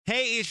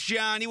Hey, it's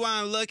John. You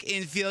want to look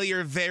and feel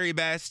your very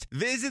best?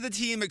 Visit the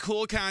team at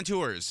Cool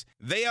Contours.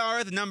 They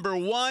are the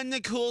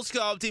 #1 cool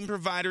sculpting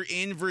provider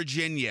in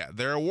Virginia.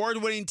 Their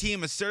award-winning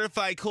team of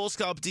certified cool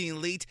sculpting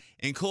elite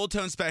and cool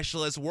tone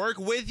specialists work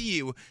with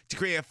you to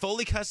create a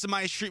fully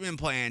customized treatment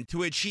plan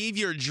to achieve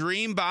your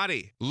dream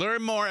body.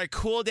 Learn more at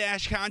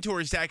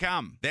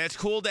cool-contours.com. That's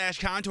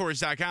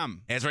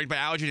cool-contours.com. As ranked by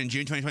Allergen in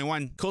June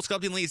 2021, Cool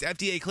Sculpting Elite is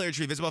FDA cleared to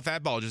treat visible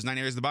fat bulges in 9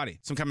 areas of the body.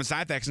 Some common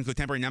side effects include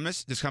temporary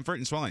numbness, discomfort,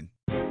 and swelling.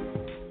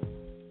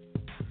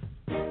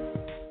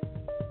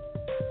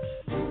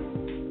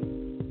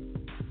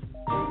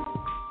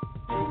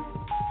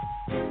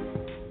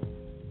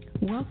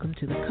 Welcome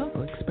to the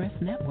Cocoa Express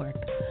Network.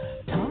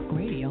 Talk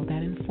radio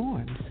that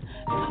informs.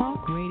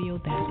 Talk radio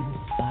that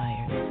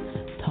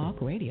inspires.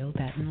 Talk radio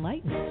that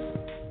enlightens.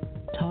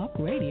 Talk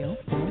radio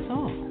for us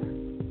all.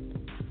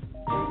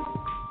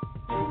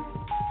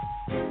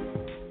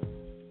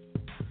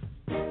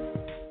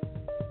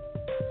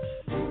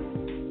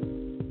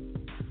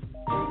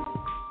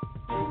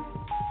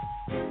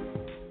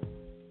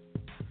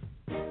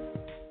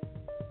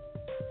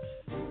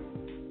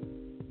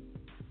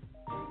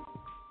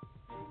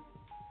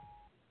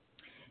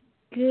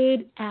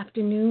 Good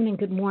afternoon and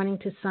good morning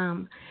to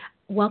some.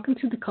 Welcome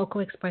to the Cocoa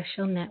Express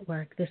Show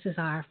Network. This is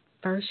our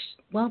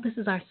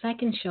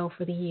second show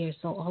for the year,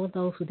 so all of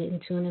those who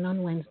didn't tune in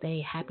on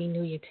Wednesday, Happy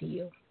New Year to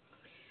you.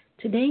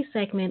 Today's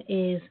segment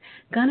is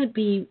going to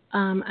be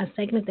a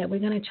segment that we're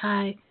not going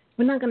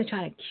to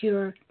try to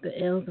cure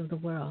the ills of the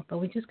world, but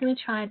we're just going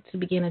to try to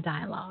begin a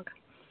dialogue.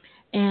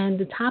 And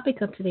the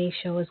topic of today's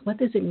show is, what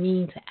does it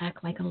mean to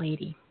act like a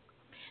lady?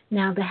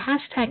 Now, the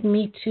hashtag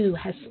 #MeToo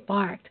has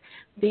sparked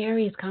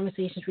various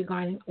conversations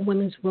regarding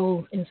women's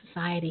roles in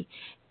society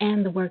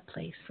and the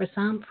workplace. For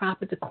some,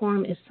 proper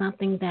decorum is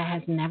something that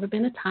has never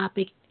been a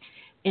topic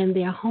in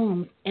their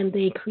homes, and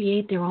they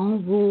create their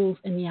own rules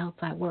in the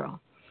outside world.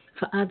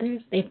 For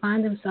others, they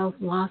find themselves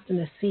lost in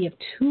a sea of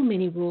too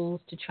many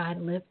rules to try to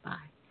live by.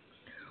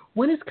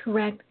 What is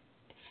correct?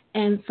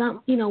 And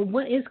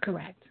what is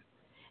correct?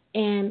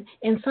 And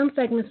in some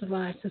segments of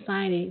our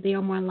society, they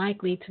are more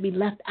likely to be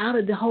left out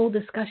of the whole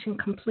discussion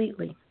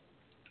completely.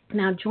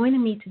 Now,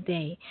 joining me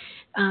today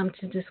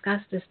to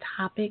discuss this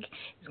topic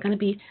is going to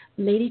be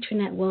Lady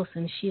Trenette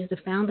Wilson. She is the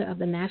founder of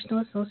the National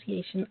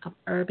Association of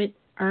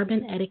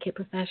Urban Etiquette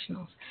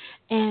Professionals.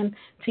 And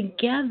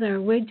together,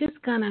 we're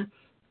just going to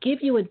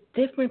give you a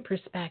different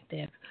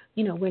perspective.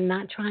 We're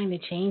not trying to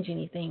change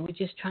anything. We're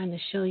just trying to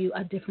show you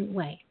a different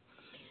way.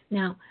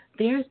 Now,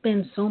 there's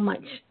been so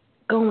much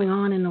going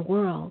on in the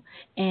world,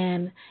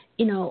 and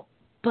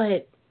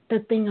but the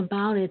thing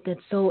about it that's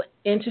so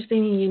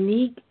interesting and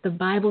unique, the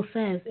Bible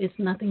says it's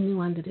nothing new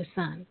under the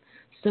sun.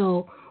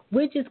 So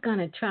we're just going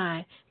to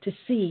try to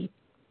see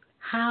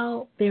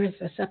how there is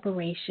a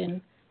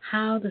separation,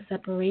 how the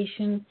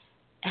separation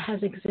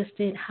has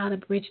existed, how to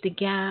bridge the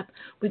gap.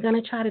 We're going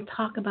to try to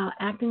talk about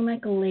acting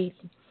like a lady.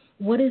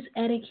 What is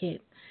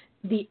etiquette?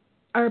 The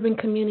urban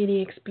community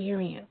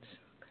experience,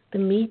 the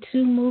Me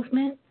Too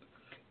movement,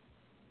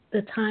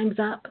 the Time's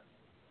Up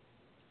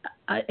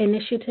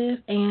initiative,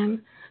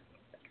 and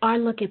our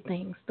look at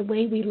things, the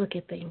way we look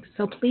at things.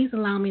 So please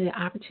allow me the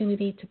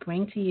opportunity to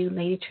bring to you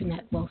Lady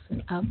Trenette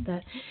Wilson of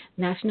the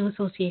National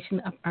Association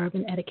of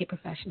Urban Etiquette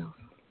Professionals.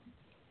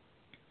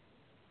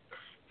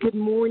 Good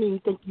morning.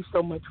 Thank you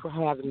so much for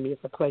having me.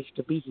 It's a pleasure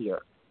to be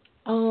here.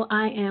 Oh,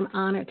 I am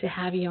honored to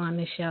have you on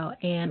the show.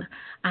 And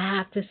I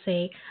have to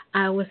say,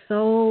 I was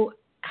so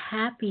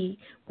happy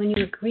when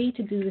you agreed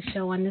to do the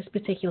show on this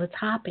particular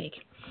topic.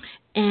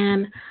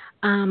 And,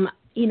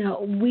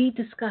 we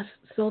discussed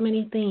so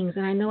many things.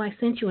 And I know I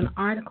sent you an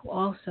article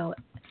also,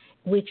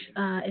 which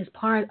is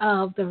part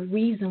of the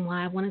reason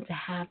why I wanted to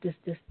have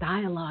this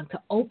dialogue,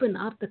 to open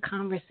up the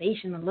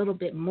conversation a little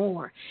bit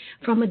more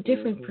from a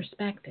different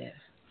perspective.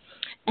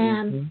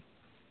 And,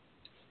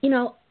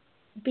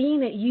 being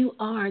that you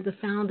are the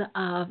founder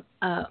of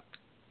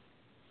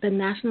the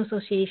National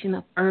Association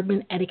of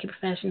Urban Etiquette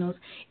Professionals,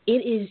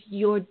 it is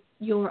your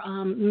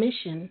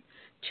mission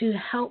to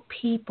help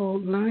people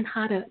learn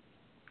how to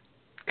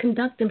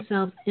conduct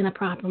themselves in a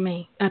proper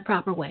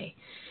way.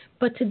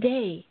 But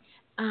today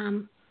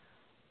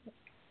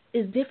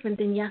is different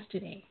than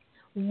yesterday.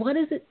 What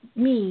does it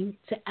mean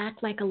to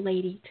act like a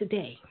lady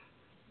today?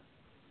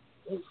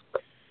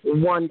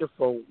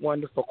 Wonderful,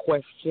 wonderful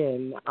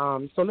question.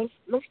 So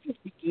let's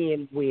just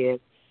begin with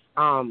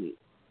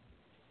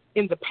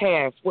in the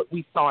past what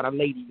we thought a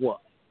lady was.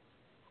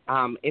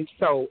 And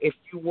so if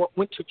you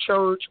went to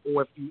church,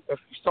 or if you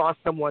saw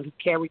someone who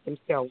carried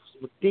themselves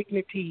with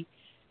dignity,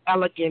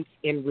 elegance,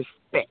 and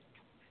respect,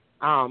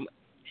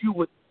 you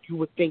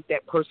would think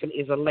that person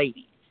is a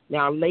lady.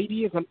 Now, a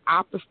lady is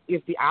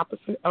the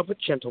opposite of a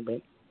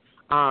gentleman,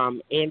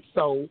 and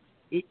so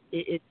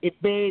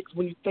it begs,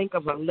 when you think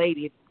of a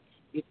lady,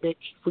 it begs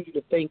for you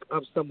to think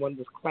of someone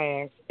with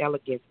class,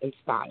 elegance, and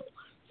style,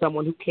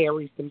 someone who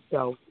carries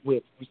themselves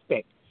with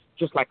respect,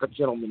 just like a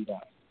gentleman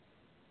does.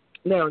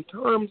 Now, in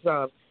terms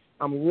of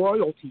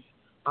royalty,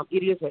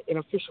 it is an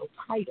official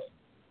title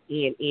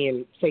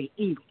in say,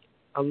 England,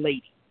 a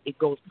lady. it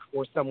goes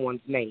before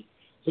someone's name.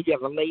 So you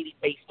have a lady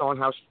based on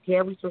how she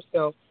carries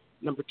herself.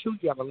 Number 2,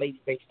 you have a lady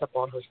based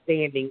upon her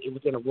standing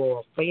within a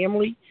royal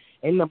family.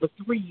 And number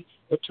 3,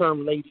 the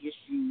term lady is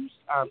used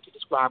to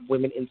describe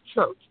women in the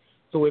church.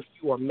 So if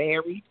you are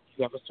married,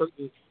 you have a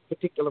certain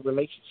particular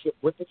relationship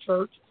with the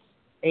church,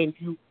 and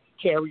you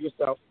carry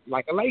yourself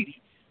like a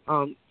lady,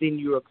 then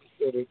you are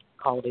considered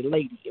called a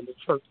lady in the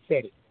church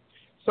setting.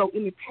 So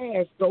in the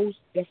past, those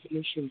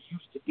definitions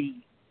used to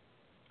be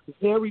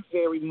very,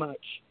 very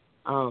much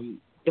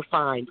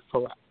defined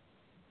for us.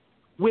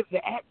 With the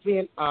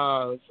advent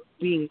of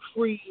being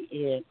free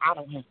and I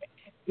don't have to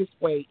act this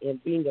way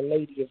and being a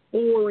lady is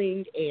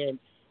boring and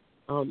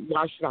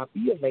why should I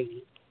be a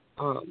lady?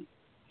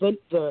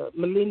 The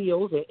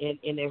millennials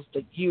and as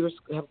the years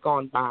have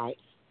gone by,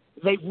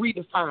 they've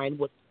redefined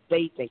what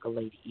they think a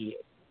lady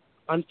is.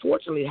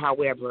 Unfortunately,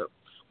 however,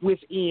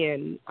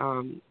 within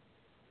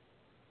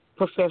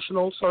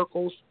professional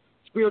circles,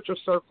 spiritual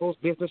circles,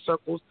 business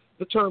circles,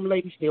 the term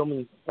lady still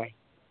means the same.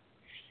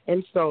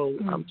 And so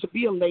to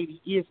be a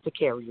lady is to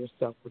carry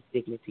yourself with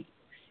dignity,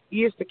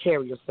 is to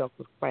carry yourself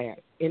with class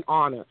and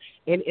honor.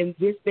 And in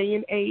this day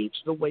and age,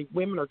 the way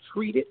women are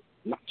treated,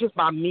 not just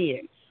by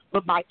men,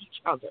 but by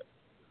each other,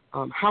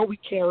 how we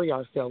carry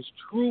ourselves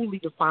truly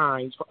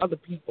defines for other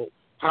people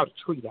how to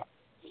treat us.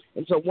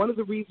 And so one of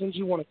the reasons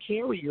you want to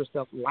carry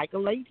yourself like a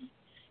lady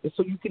is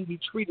so you can be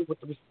treated with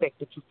the respect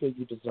that you feel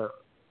you deserve.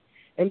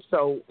 And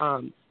so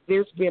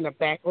there's been a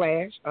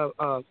backlash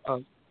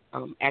of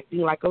acting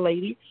like a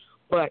lady,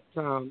 but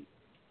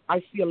I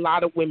see a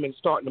lot of women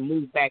starting to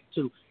move back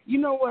to, you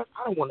know what,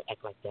 I don't want to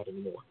act like that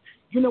anymore.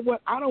 You know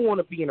what, I don't want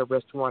to be in a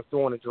restaurant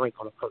throwing a drink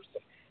on a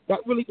person. That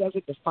really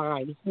doesn't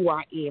define who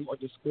I am or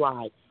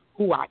describe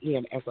who I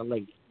am as a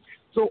lady.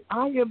 So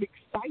I am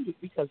excited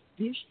because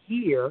this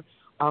year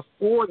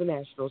for the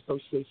National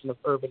Association of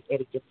Urban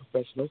Etiquette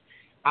Professionals,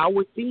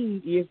 our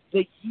theme is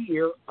the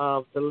year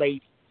of the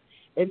lady.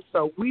 And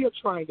so we are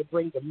trying to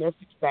bring the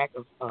message back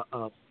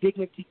of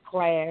dignity,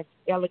 class,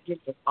 elegance,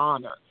 and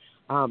honor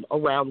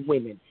around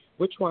women.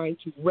 We're trying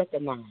to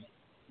recognize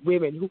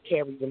women who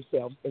carry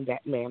themselves in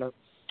that manner.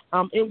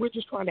 And we're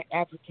just trying to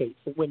advocate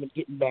for women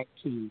getting back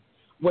to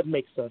what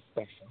makes us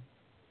special.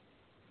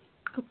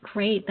 Oh,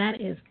 great. That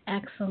is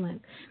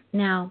excellent.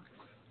 Now,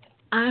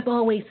 I've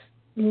always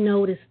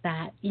noticed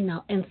that,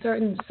 in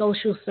certain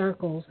social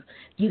circles,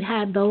 you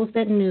had those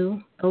that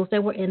knew, those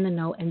that were in the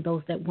know, and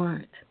those that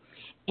weren't.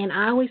 And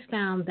I always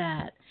found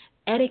that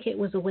etiquette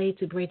was a way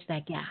to bridge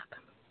that gap.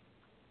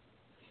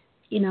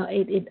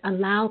 It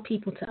allowed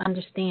people to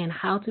understand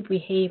how to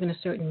behave in a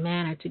certain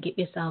manner to get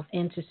yourself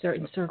into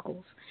certain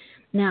circles.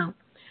 Now,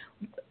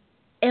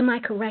 am I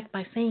correct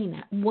by saying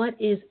that? What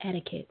is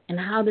etiquette, and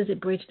how does it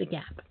bridge the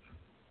gap?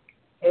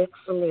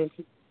 Excellent.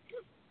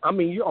 I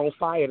mean, you're on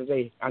fire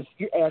today.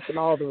 You're asking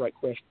all the right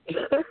questions.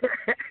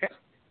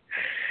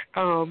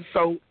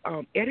 So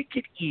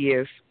etiquette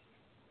is,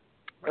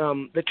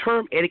 the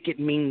term etiquette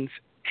means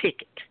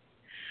ticket.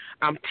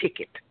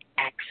 Ticket,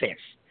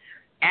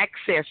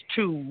 access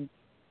to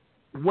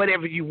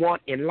whatever you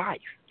want in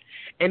life.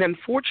 And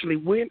unfortunately,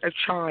 when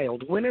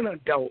an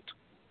adult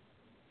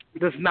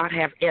does not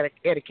have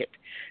etiquette,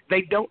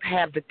 they don't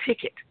have the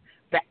ticket,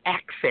 the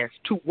access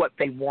to what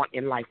they want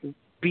in life,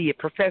 be it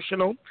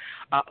professional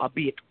or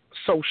be it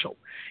social.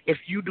 If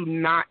you do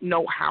not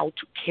know how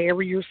to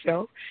carry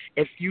yourself,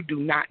 if you do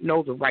not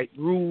know the right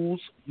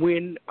rules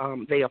when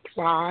they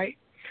apply,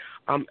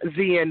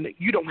 then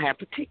you don't have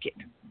the ticket.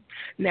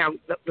 Now,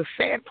 the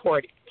sad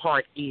part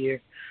is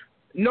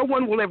no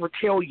one will ever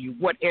tell you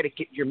what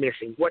etiquette you're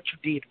missing, what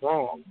you did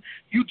wrong.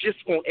 You just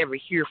won't ever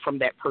hear from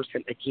that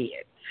person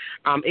again.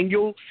 And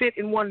you'll sit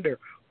and wonder,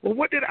 well,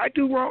 what did I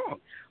do wrong?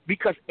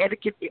 Because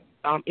etiquette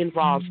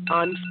involves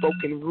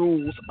unspoken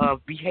rules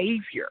of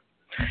behavior.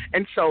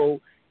 And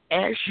so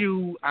as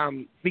you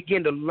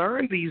begin to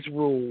learn these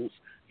rules,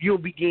 you'll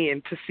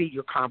begin to see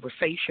your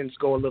conversations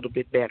go a little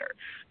bit better.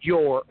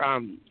 You're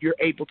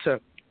able to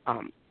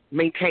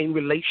maintain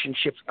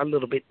relationships a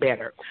little bit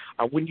better.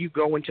 When you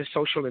go into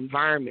social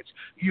environments,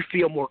 you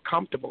feel more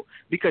comfortable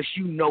because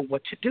you know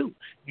what to do.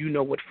 You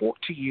know what fork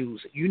to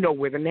use. You know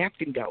where the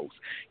napkin goes.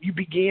 You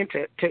begin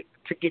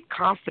to get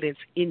confidence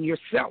in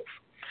yourself,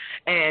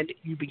 and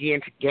you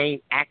begin to gain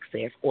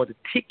access or the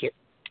ticket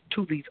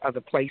to these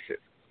other places.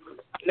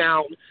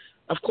 Now,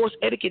 of course,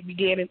 etiquette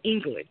began in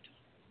England.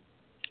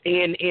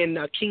 In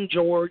King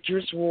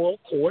George's royal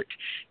court,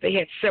 they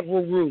had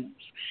several rules.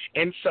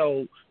 And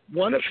so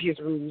one of his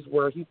rules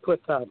were he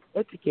put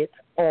etiquette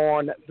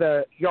on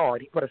the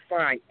yard. He put a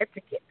sign,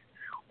 etiquette,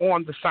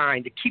 on the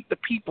sign to keep the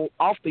people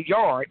off the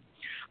yard,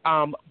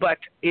 but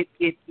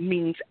it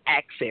means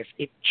access.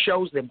 It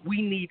shows them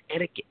we need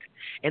etiquette.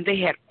 And they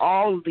had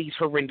all of these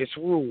horrendous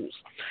rules.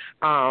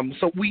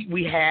 So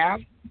we have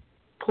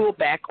pull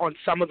back on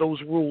some of those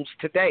rules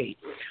today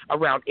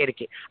around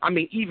etiquette. I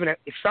mean, even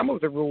if some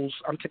of the rules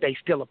today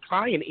still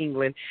apply in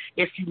England.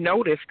 If you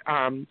noticed,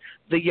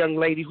 the young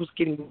lady who's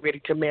getting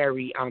ready to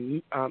marry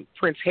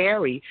Prince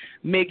Harry,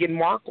 Meghan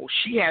Markle,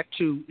 she had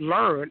to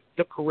learn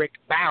the correct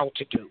bow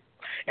to do.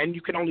 and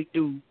you can only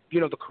do,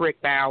 the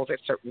correct bows at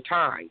certain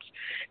times.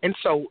 And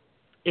so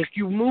if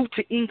you move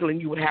to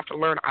England, you would have to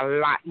learn a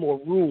lot more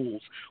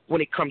rules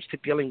when it comes to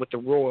dealing with the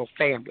royal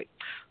family.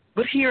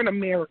 But here in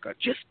America,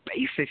 just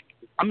basic.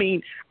 I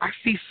mean, I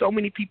see so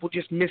many people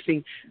just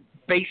missing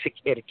basic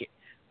etiquette.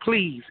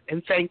 Please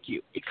and thank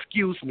you,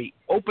 excuse me,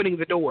 opening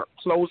the door,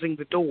 closing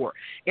the door,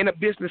 in a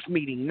business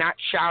meeting, not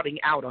shouting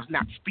out or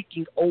not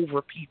speaking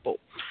over people.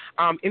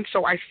 And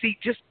so I see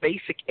just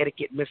basic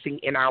etiquette missing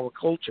in our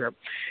culture.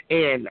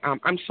 And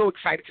I'm so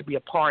excited to be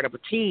a part of a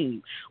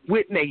team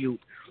with NAYUP,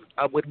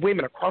 with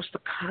women across the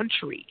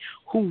country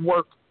who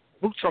work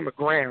boots on the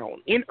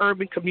ground in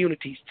urban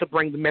communities to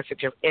bring the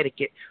message of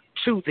etiquette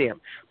to them,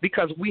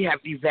 because we have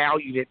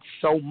devalued it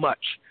so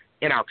much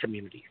in our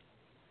communities.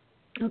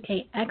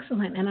 Okay,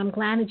 excellent. And I'm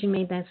glad that you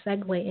made that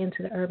segue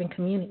into the urban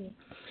community.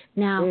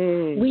 Now,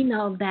 we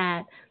know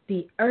that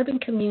the urban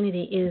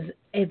community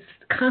it's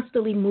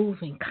constantly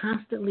moving,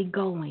 constantly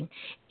going.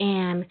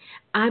 And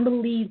I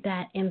believe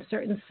that in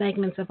certain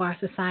segments of our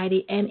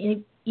society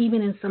and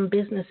even in some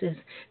businesses,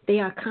 they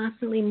are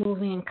constantly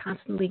moving and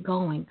constantly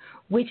going,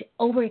 which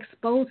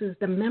overexposes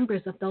the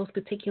members of those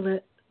particular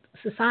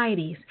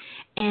societies.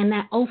 And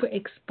that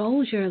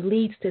overexposure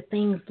leads to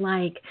things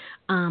like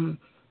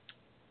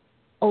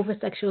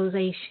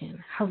over-sexualization,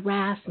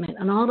 harassment,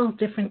 and all those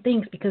different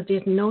things, because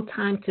there's no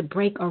time to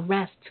break or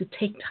rest, to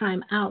take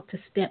time out, to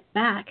step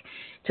back,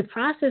 to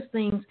process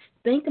things,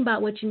 think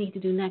about what you need to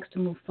do next to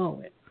move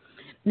forward.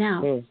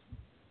 Now,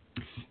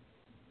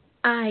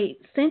 I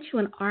sent you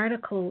an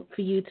article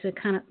for you to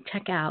kind of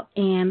check out,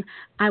 and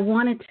I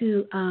wanted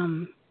to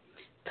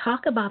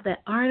talk about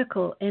that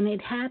article, and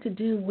it had to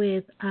do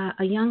with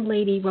a young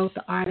lady wrote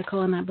the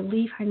article, and I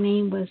believe her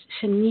name was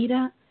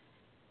Shanita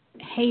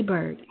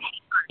Haybird.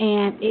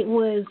 And it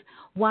was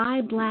why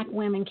black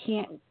women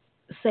can't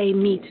say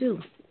me too.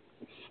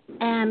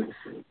 And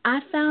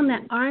I found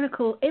that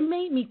article, it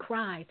made me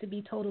cry, to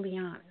be totally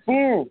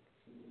honest.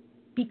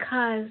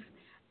 Because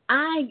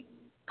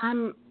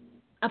I'm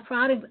a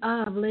product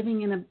of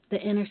living in the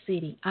inner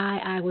city.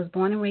 I was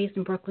born and raised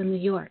in Brooklyn, New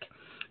York.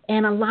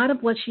 And a lot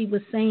of what she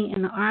was saying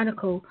in the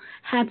article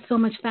had so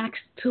much facts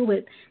to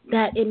it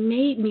that it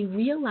made me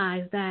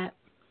realize that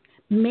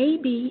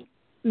maybe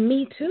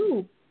me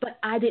too, but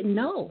I didn't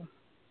know,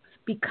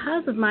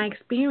 because of my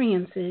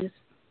experiences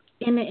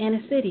in the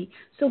inner city.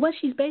 So what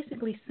she's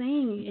basically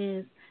saying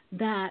is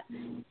that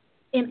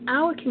in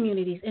our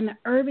communities, in the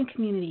urban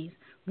communities,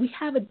 we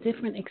have a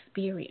different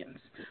experience.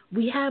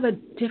 We have a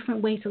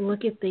different way to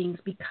look at things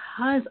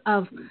because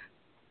of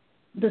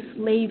the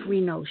slavery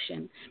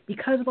notion,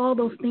 because of all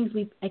those things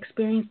we've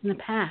experienced in the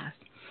past.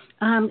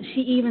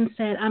 She even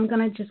said, I'm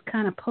going to just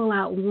kind of pull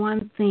out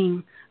one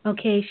thing.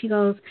 Okay, she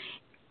goes,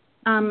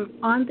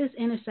 on this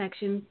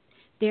intersection,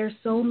 there are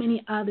so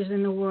many others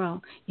in the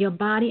world. Your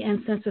body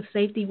and sense of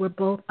safety were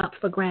both up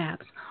for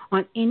grabs.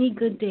 On any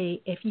good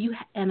day, if you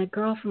and a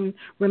girlfriend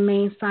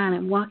remain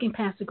silent, walking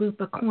past a group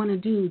of corner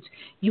dudes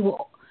who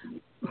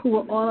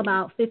were all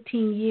about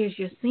 15 years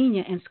your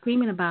senior and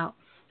screaming about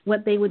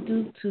what they would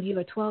do to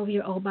your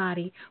 12-year-old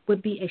body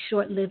would be a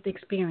short-lived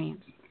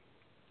experience.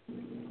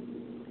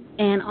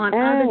 And on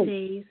other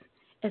days,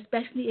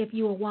 especially if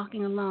you were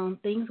walking alone,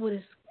 things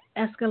would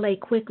escalate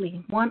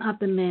quickly. One of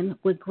the men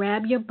would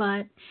grab your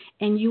butt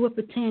and you would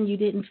pretend you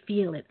didn't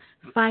feel it.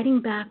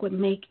 Fighting back would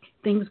make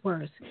things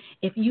worse.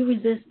 If you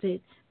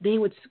resisted, they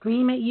would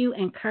scream at you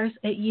and curse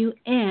at you,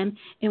 and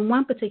in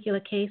one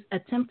particular case,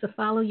 attempt to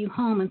follow you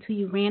home until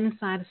you ran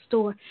inside a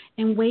store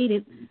and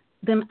waited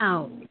them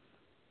out.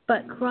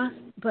 But cross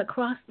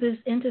this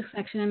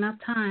intersection enough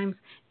times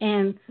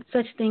and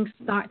such things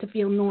start to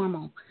feel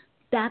normal.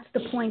 That's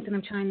the point that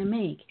I'm trying to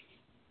make.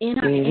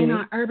 In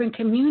our urban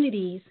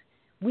communities,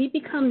 we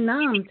become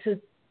numb to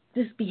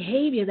this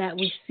behavior that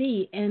we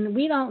see, and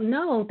we don't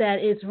know that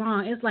it's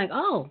wrong. It's like,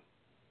 oh.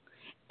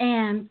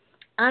 And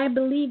I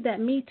believe that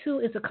Me Too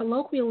is a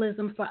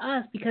colloquialism for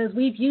us because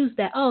we've used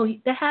that. Oh,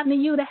 that happened to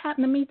you, that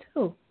happened to me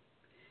too.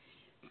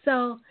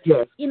 So,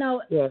 yes.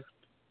 Yes.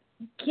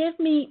 Give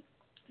me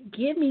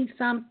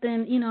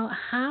something,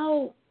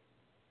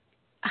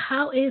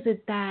 how is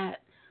it that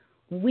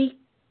we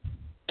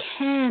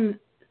can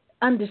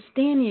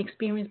understand the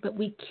experience, but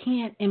we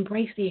can't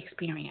embrace the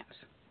experience?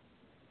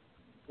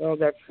 Well,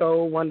 that's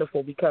so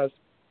wonderful because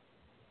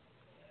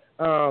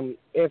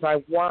as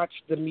I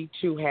watched the Me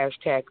Too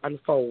hashtag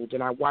unfold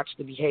and I watched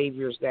the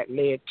behaviors that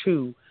led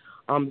to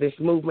this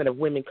movement of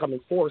women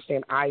coming forward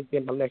saying, I've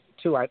been molested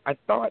too, I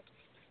thought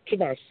to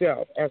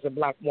myself as a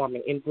black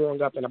woman and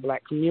growing up in a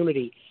black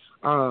community,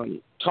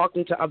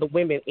 talking to other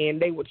women,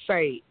 and they would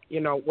say,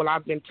 well,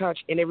 I've been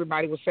touched, and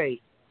everybody would say,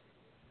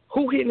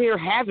 who in here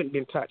haven't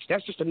been touched?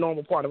 That's just a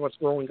normal part of us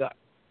growing up.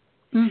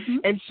 Mm-hmm.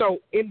 And so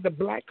in the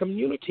black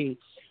community,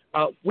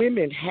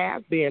 women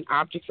have been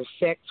objects of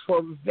sex for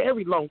a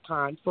very long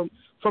time,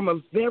 from a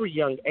very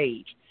young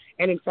age.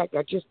 And in fact,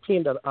 I just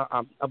penned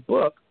a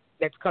book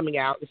that's coming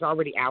out. It's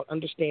already out,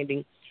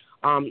 Understanding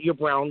Your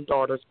Brown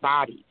Daughter's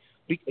Body,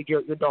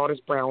 your daughter's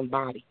brown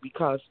body,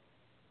 because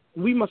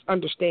we must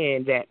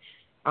understand that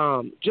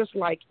Just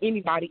like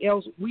anybody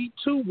else, we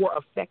too were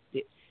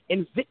affected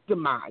and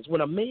victimized.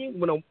 When a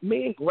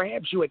man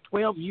grabs you at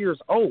 12 years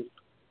old,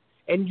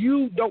 and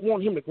you don't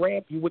want him to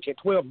grab you, which at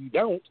 12 you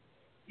don't,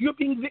 you're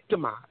being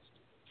victimized.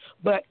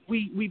 But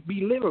we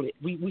belittle it.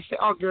 We say,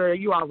 oh, girl,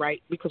 you all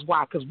right. Because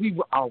why? Because we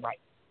were all right.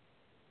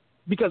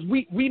 Because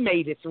we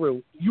made it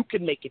through. You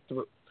can make it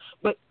through.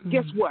 But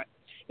guess what?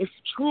 If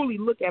you truly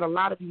look at a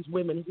lot of these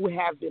women who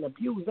have been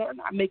abused, they're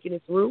not making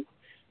it through.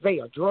 They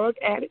are drug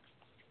addicts.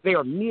 They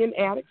are men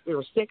addicts. They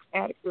are sex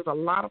addicts. There's a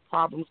lot of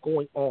problems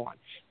going on.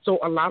 So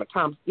a lot of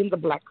times in the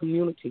black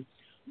community,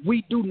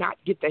 we do not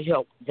get the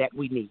help that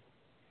we need.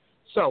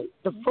 So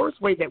the first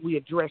way that we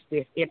address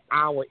this in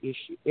our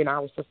issue, in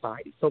our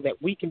society, so that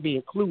we can be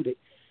included,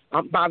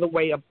 by the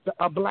way,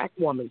 a black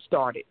woman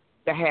started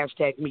the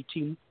hashtag Me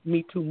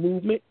Too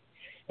movement,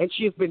 and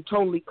she has been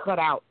totally cut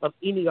out of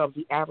any of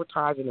the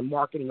advertising and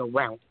marketing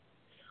around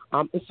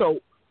it. And so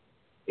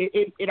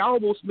it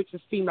almost makes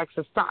it seem like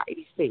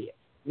society says,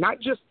 not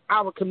just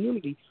our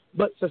community,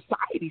 but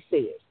society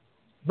says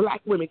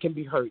black women can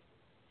be hurt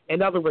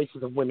and other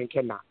races of women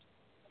cannot.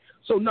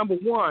 So number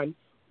one,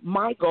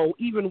 my goal,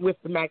 even with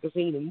the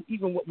magazine and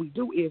even what we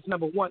do is,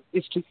 number one,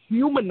 is to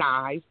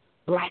humanize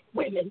black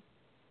women.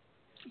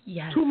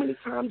 Yes. Too many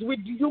times we're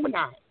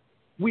dehumanized.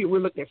 We're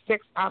looked at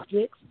sex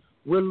objects.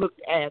 We're looked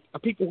at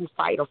people who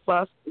fight or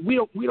fuss.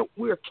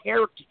 We're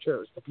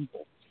caricatures to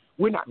people.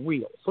 We're not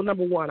real. So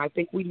number one, I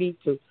think we need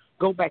to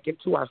go back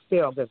into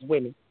ourselves as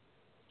women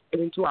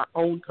and into our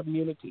own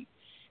community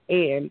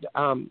and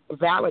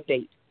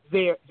validate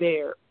the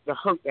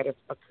hurt that has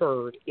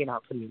occurred in our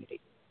community.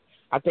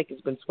 I think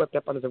it's been swept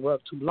up under the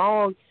rug too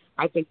long.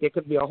 I think there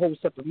could be a whole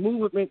separate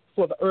movement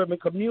for the urban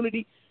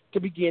community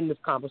to begin this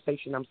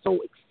conversation. I'm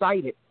so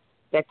excited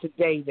that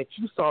today that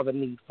you saw the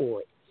need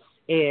for it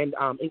and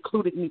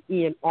included me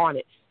in on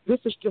it. This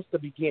is just the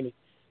beginning,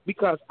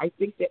 because I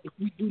think that if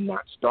we do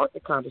not start the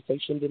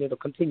conversation, then it'll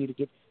continue to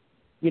get,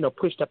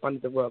 pushed up under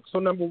the rug. So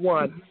number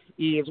one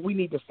is we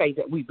need to say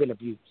that we've been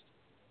abused.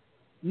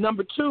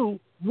 Number two,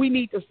 we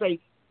need to say,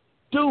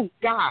 dude,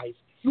 guys,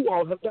 you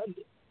all have done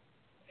this.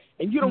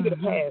 And you don't get a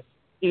pass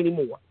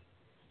anymore.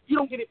 You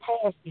don't get it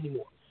passed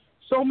anymore.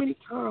 So many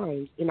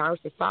times in our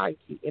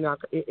society, in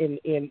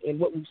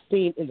what we've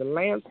seen in the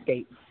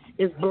landscape,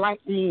 is black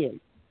men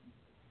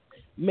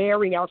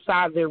marrying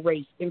outside their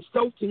race,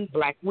 insulting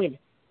black women.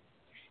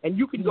 And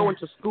you can go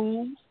into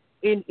schools,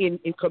 in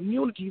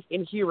communities,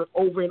 and hear it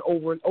over and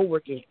over and over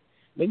again.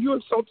 Now, you're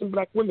insulting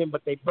black women,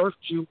 but they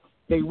birthed you,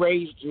 they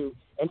raised you,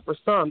 and for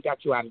some,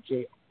 got you out of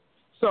jail.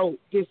 So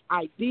this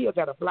idea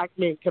that a black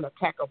man can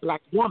attack a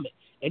black woman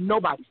and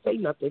nobody say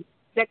nothing,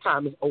 that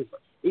time is over.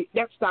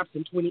 That stops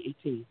in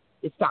 2018.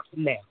 It stops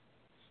now.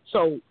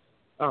 So,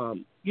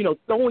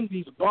 throwing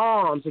these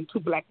bombs into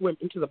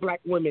the black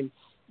women,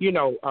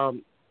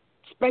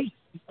 space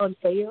is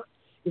unfair,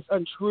 it's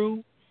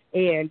untrue,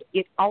 and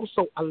it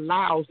also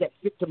allows that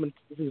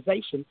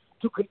victimization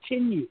to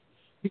continue.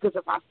 Because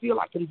if I feel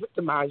I can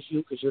victimize you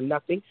because you're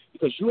nothing,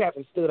 because you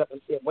haven't stood up and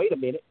said, wait a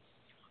minute,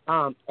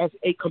 as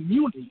a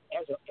community,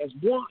 as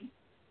one,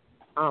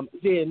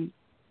 then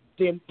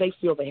they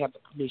feel they have the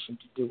permission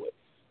to do it.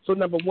 So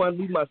number one,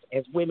 we must,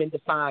 as women,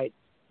 decide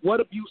what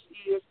abuse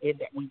is, and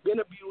that we've been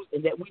abused,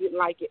 and that we didn't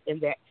like it,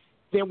 and that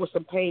there was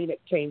some pain that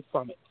came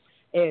from it.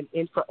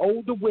 And for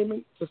older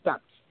women to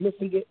stop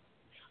dismissing it,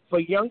 for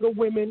younger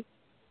women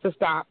to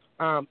stop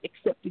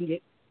accepting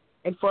it,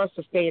 and for us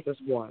to stand as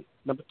one.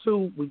 Number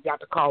two, we've got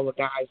to call the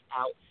guys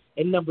out.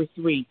 And number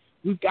three,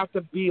 we've got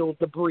to build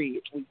the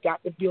bridge. We've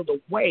got to build a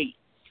way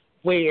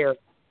where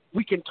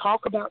we can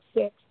talk about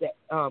sex, that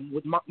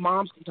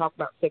moms can talk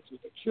about sex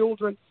with their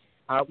children,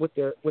 with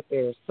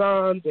their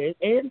sons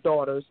and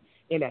daughters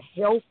in a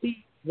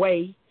healthy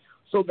way,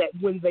 so that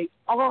when they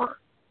are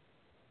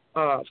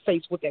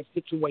faced with that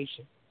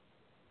situation,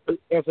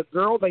 as a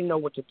girl, they know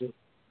what to do.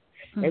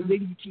 Mm-hmm. And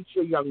then you teach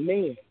your young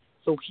man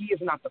so he is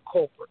not the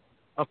culprit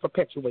of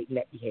perpetuating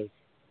that behavior.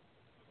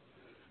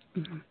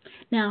 Mm-hmm.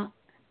 Now,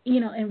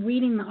 in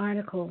reading the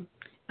article,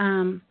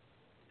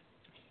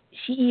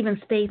 she even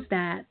states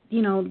that,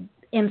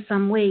 in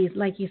some ways,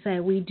 like you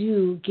said, we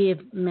do give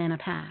men a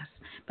pass.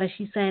 But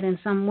she said in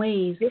some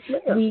ways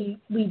we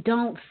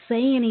don't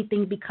say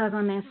anything because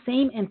on that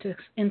same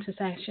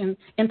intersection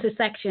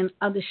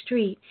of the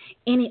street,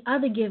 any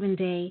other given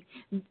day,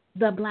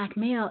 the black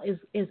male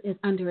is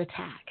under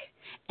attack.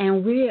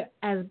 And we're,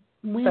 as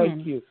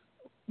women,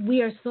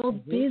 we are so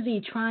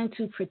busy trying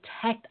to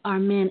protect our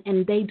men,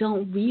 and they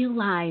don't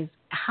realize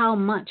how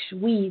much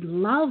we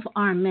love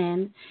our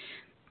men,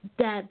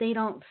 that they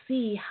don't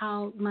see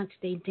how much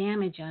they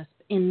damage us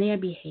in their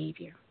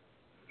behavior.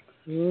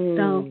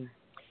 So,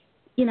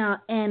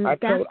 and that's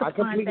the part I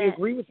completely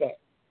agree with that.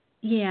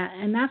 Yeah,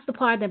 and that's the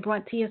part that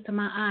brought tears to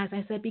my eyes.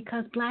 I said,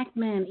 because black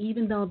men,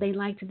 even though they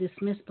like to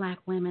dismiss black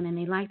women and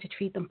they like to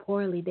treat them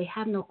poorly, they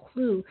have no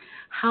clue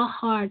how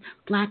hard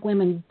black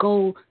women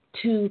go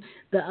to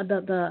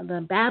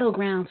the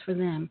battlegrounds for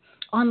them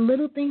on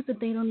little things that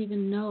they don't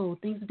even know,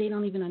 things that they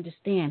don't even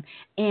understand,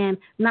 and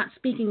not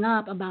speaking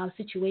up about a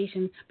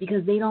situation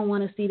because they don't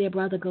want to see their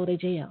brother go to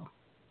jail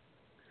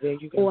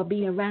or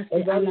be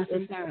arrested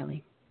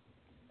unnecessarily.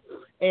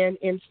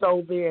 And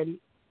so then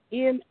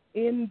in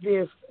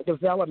this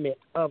development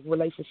of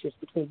relationships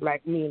between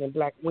black men and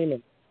black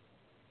women,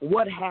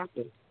 what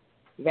happened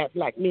that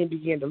black men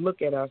began to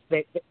look at us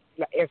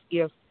as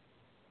if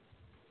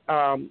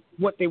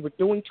what they were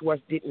doing to us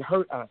didn't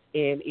hurt us.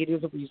 And it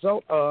is a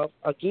result of,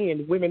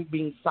 again, women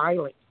being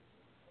silent.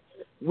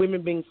 And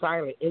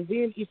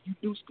then if you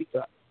do speak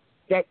up,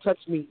 that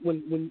touched me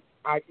when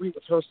I agree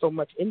with her so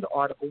much in the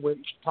article where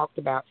she talked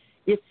about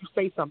if you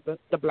say something,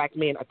 the black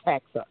man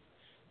attacks us.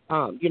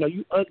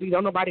 You ugly,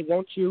 don't nobody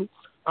want you.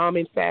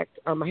 In fact,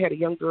 I had a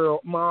young girl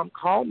mom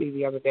call me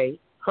the other day.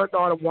 Her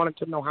daughter wanted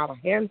to know how to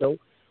handle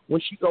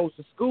when she goes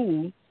to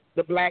school,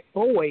 the black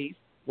boys,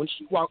 when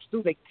she walks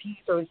through, they tease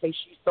her and say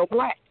she's so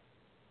black.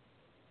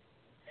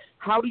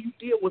 How do you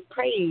deal with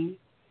pain?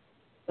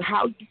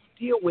 How do you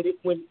deal with it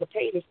when the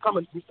pain is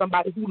coming from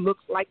somebody who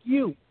looks like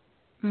you?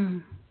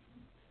 Mm.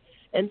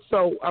 And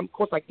so, of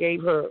course, I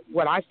gave her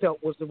what I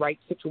felt was the right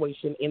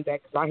situation in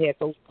that because I had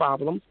those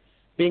problems.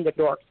 Being a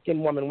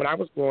dark-skinned woman when I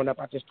was growing up,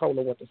 I just told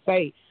her what to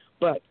say.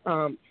 But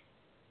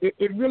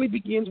it really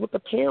begins with the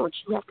parents.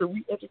 You have to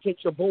re-educate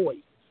your boys.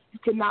 You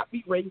cannot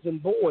be raising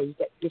boys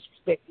that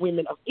disrespect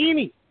women of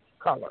any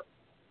color.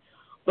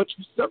 But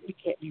you certainly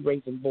can't be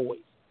raising boys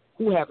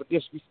who have a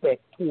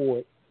disrespect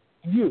toward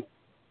you,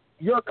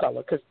 your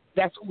color, because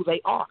that's who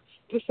they are.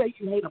 To say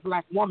you hate a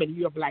black woman,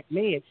 you're a black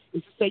man,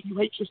 is to say you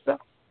hate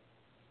yourself.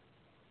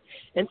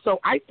 And so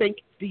I think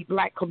the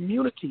black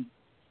community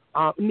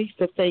needs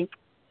to think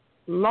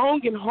long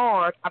and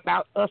hard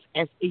about us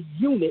as a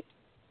unit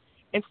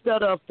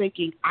instead of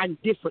thinking I'm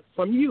different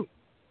from you.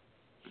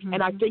 Mm-hmm.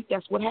 And I think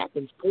that's what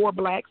happens. Poor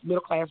blacks,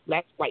 middle-class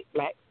blacks, white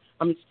blacks,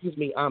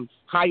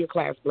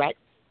 higher-class blacks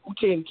who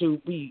tend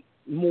to be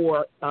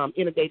more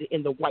inundated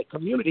in the white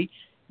community,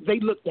 they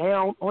look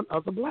down on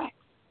other blacks.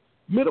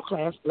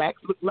 Middle-class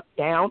blacks look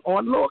down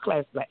on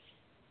lower-class blacks.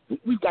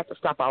 We've got to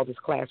stop all this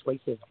class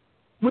racism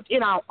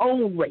within our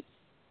own race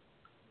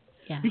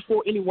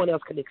before anyone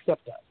else can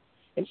accept us.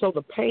 And so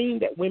the pain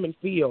that women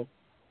feel,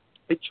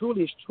 it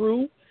truly is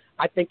true.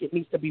 I think it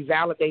needs to be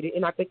validated,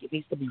 and I think it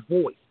needs to be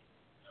voiced.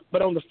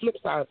 But on the flip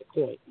side of the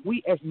coin,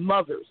 we as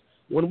mothers,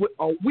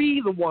 are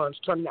we the ones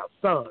turning out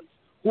sons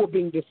who are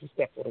being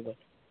disrespectful to women?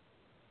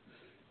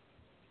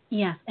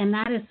 Yes, and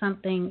that is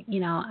something,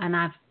 and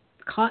I've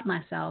caught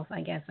myself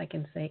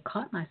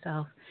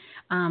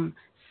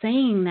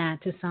saying that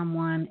to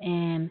someone,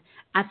 and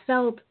I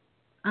felt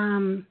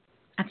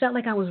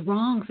like I was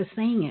wrong for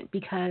saying it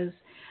because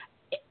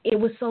it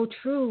was so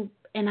true,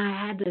 and I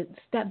had to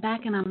step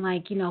back, and I'm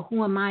like,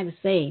 who am I to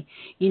say,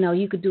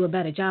 you could do a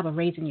better job of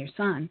raising your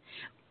son?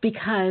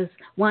 Because,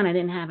 one, I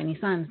didn't have any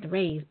sons to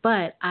raise,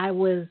 but I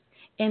was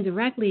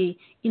indirectly,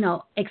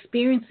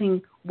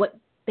 experiencing what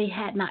they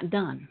had not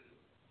done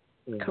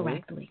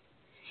correctly.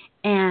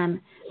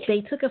 And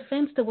they took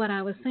offense to what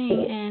I was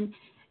saying, and,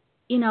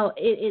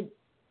 it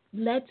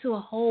led to a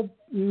whole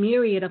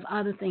myriad of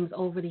other things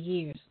over the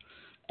years.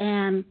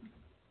 And,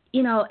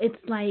 it's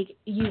like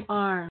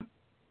you're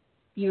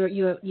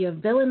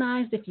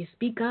villainized if you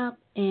speak up,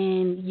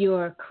 and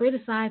you're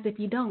criticized if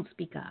you don't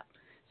speak up.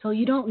 So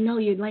you don't know.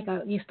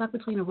 You're stuck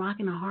between a rock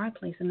and a hard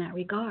place in that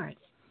regard.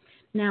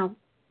 Now,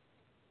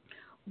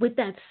 with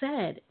that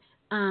said,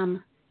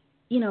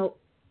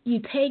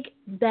 you take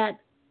that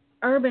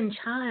urban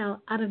child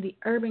out of the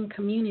urban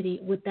community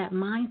with that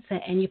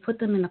mindset, and you put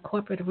them in the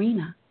corporate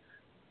arena.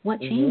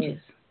 What changes?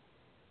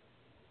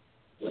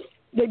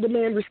 They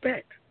demand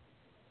respect.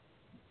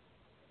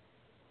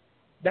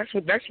 That's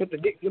what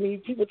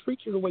people treat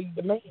you the way you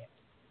demand.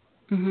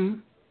 Mm-hmm.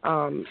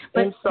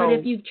 But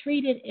if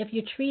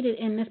you're treated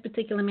in this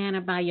particular manner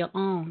by your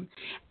own,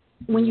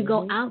 when you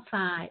go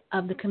outside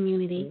of the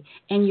community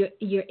and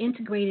you're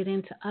integrated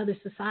into other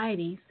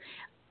societies,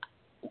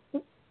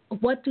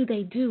 what do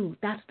they do?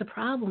 That's the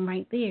problem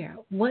right there.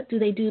 What do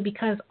they do?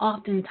 Because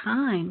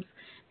oftentimes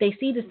they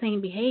see the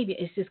same behavior.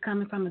 It's just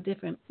coming from a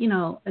different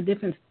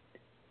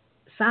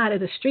side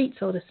of the street,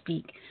 so to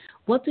speak.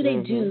 What do they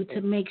do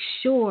to make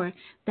sure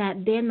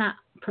that they're not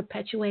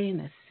perpetuating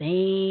the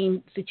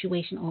same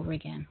situation over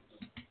again?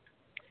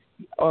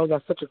 Oh,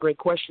 that's such a great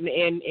question,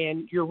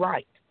 and you're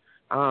right.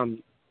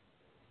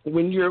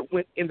 When you're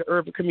in the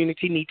urban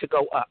community, you need to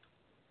go up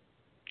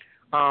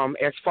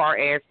as far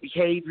as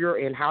behavior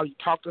and how you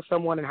talk to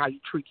someone and how you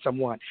treat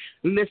someone.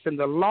 Listen,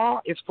 the law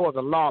is for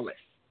the lawless,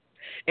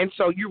 and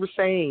so you were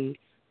saying,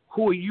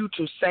 who are you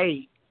to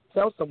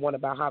tell someone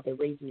about how they're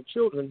raising their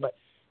children? But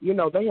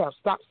they have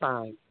stop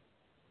signs.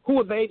 Who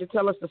are they to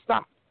tell us to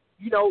stop?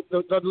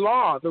 The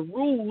law, the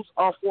rules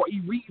are for a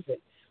reason,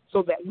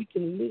 so that we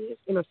can live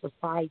in a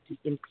society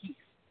in peace.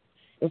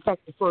 In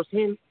fact, the first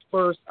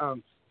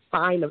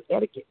sign of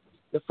etiquette,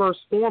 the first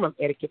form of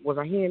etiquette was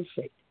a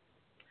handshake,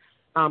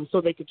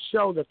 so they could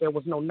show that there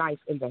was no knife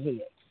in the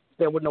hand,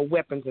 there were no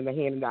weapons in the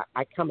hand, and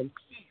I come in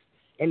peace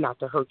and not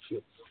to hurt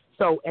you.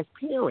 So as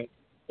parents,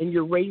 and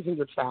you're raising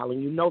your child,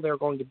 and you know they're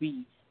going to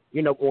be,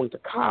 going to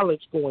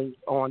college, going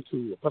on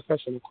to a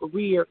professional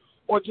career,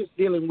 or just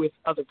dealing with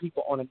other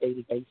people on a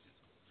daily basis.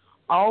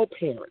 All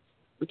parents,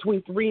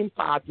 between 3 and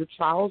 5, your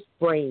child's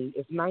brain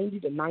is 90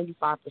 to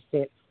 95%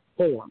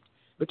 formed.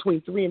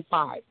 Between 3 and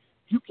 5,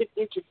 you can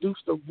introduce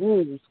the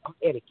rules of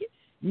etiquette,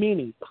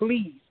 meaning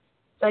please,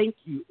 thank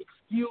you,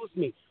 excuse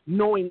me,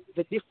 knowing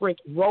the different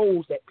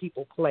roles that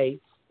people play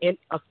in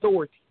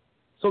authority.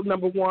 So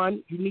number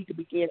one, you need to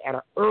begin at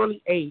an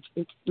early age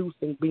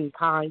introducing being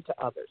kind to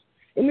others.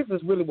 And this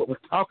is really what we're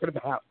talking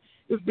about.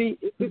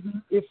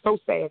 It's so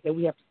sad that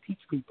we have to teach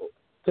people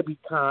to be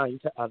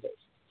kind to others.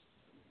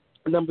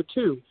 Number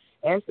two,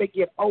 as they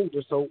get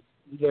older, so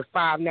they're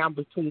 5 now,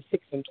 between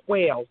 6 and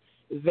 12,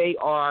 they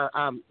are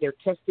they're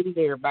testing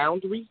their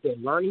boundaries, they're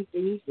learning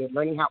things, they're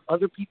learning how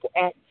other people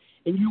act,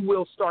 and you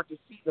will start to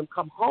see them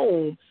come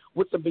home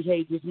with some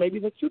behaviors maybe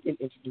that you can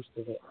introduce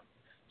to them.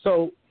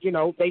 So,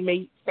 they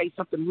may say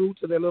something rude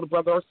to their little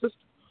brother or sister,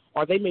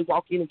 or they may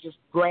walk in and just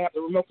grab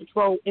the remote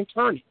control and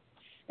turn it.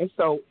 And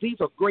so these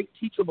are great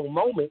teachable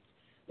moments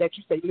that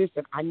you say,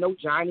 listen, I know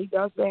Johnny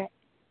does that,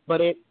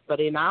 but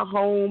in our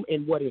home,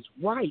 and what is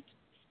right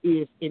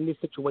is in this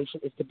situation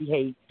is to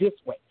behave this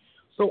way.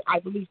 So I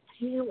believe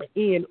parents,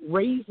 in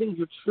raising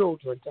your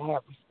children to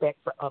have respect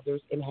for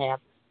others and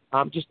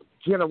have just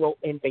general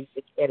and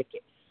basic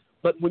etiquette.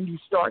 But when you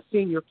start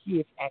seeing your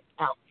kids act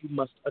out, you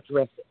must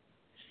address it.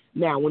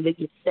 Now, when they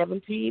get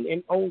 17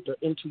 and older,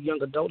 into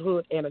young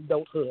adulthood and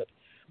adulthood,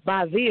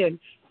 by then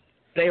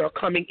they are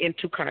coming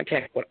into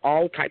contact with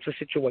all types of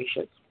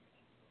situations.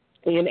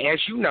 And as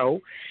you know,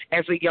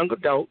 as a young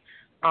adult,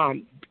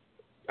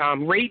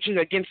 raging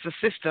against the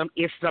system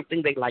is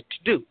something they like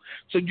to do.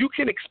 So you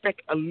can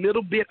expect a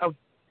little bit of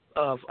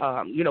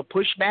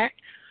pushback.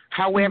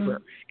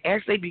 However,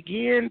 as they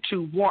begin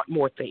to want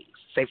more things,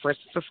 say, for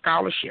instance, a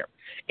scholarship,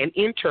 an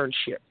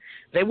internship,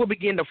 they will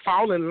begin to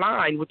fall in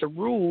line with the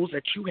rules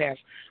that you have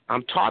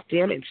taught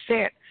them and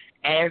set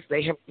as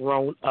they have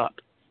grown up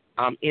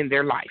in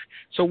their life.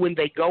 So when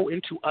they go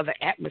into other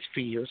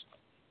atmospheres,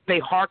 they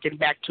hearken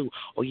back to,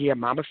 oh, yeah,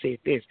 mama said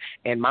this,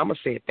 and mama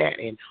said that,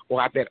 and,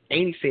 I bet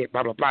Amy said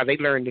blah, blah, blah. They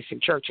learned this in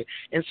church.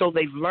 And so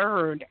they've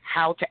learned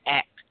how to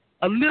act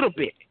a little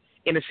bit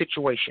in a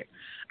situation.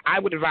 I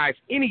would advise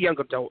any young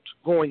adult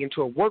going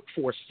into a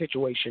workforce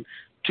situation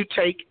to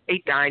take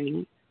a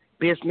dining,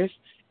 business,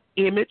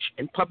 image,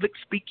 and public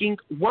speaking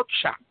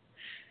workshop.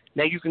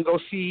 Now, you can go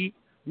see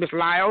Miss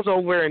Lyles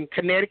over in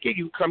Connecticut.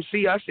 You can come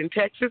see us in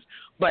Texas,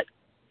 but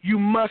you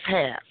must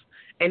have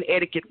an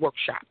etiquette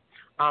workshop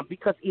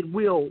because it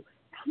will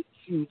teach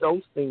you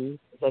those things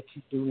that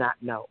you do not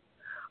know.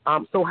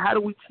 So how do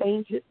we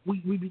change it?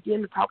 We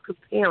begin to talk to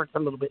parents a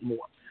little bit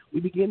more. We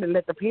begin to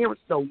let the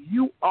parents know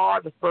you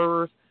are the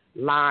first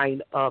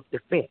line of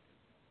defense.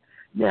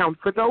 Now,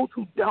 for those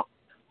who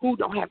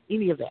don't have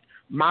any of that,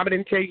 mama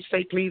didn't tell you to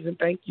say please and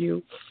thank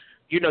you.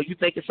 You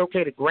think it's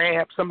okay to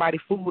grab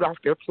somebody's food off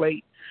their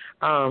plate,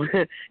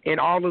 and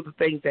all of the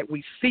things that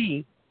we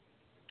see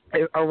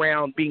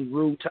around being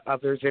rude to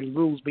others and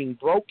rules being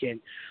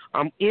broken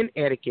in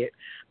etiquette.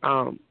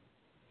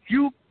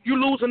 You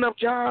lose enough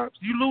jobs,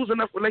 you lose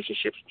enough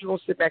relationships, you're going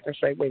to sit back and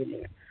say, wait a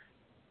minute,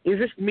 is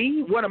this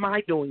me? What am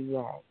I doing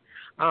wrong?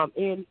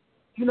 And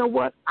you know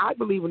what? I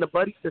believe in the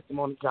buddy system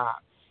on the job.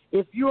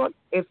 If you're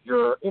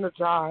in a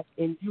job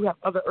and you have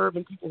other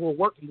urban people who are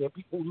working there,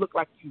 people who look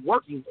like you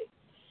working there,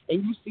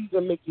 and you see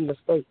them making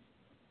mistakes,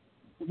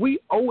 we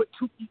owe it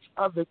to each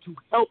other to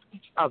help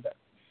each other.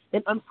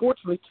 And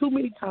unfortunately, too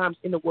many times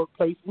in the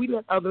workplace, we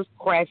let others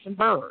crash and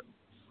burn.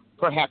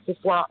 Perhaps it's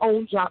for our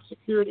own job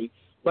security,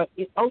 but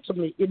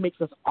ultimately it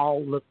makes us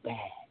all look bad.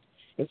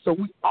 And so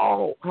we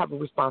all have a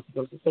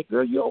responsibility to say,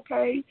 girl, you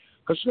okay?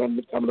 Because she hasn't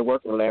been coming to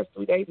work in the last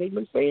 3 days. They've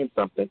been saying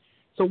something.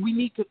 So we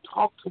need to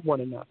talk to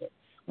one another.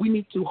 We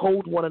need to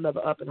hold one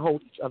another up and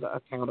hold each other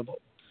accountable.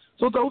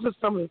 So those are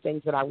some of the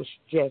things that I would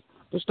suggest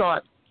to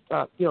start,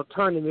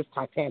 turning this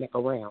Titanic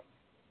around.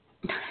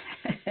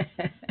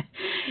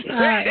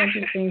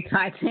 Interesting,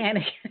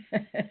 Titanic.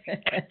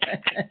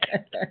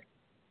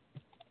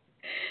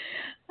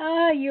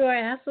 You are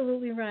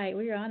absolutely right.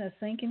 We are on a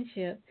sinking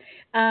ship.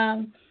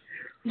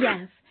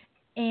 Yes.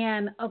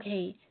 And,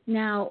 okay,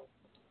 now,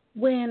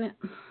 when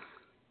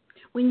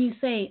you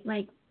say,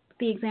 like,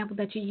 the example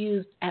that you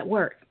used at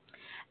work,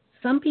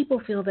 some people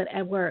feel that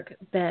at work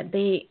that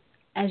they,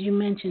 as you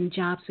mentioned,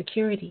 job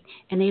security,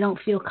 and they don't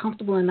feel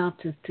comfortable enough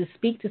to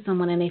speak to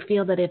someone, and they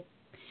feel that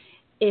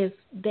if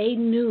they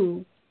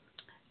knew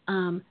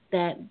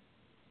that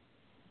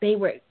they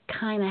were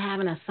kind of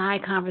having a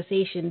side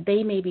conversation,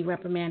 they may be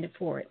reprimanded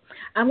for it.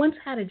 I once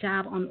had a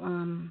job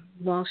on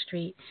Wall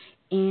Street,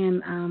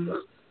 and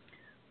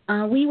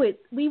we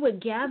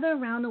would gather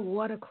around the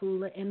water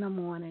cooler in the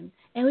morning,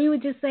 and we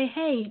would just say,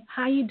 hey,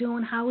 how you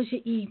doing? How was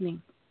your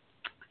evening?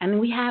 And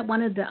we had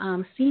one of the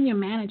senior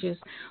managers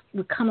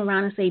would come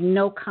around and say,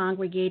 no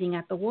congregating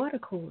at the water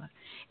cooler.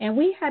 And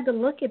we had to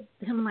look at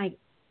him like,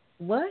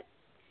 what?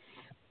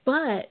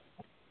 But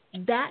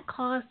that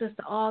caused us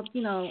to all,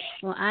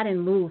 well, I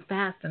didn't move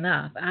fast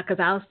enough because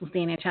I was still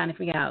standing there trying to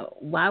figure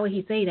out why would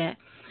he say that.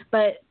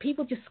 But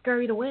people just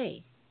scurried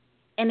away,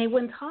 and they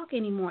wouldn't talk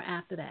anymore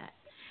after that.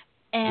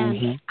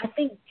 And I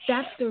think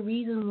that's the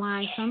reason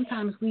why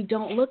sometimes we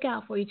don't look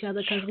out for each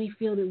other, because we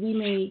feel that we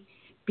may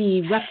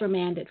be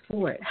reprimanded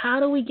for it. How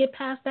do we get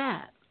past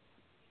that?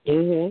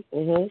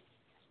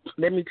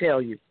 Let me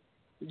tell you,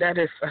 that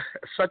is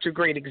such a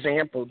great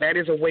example. That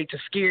is a way to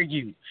scare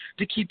you,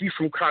 to keep you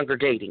from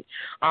congregating.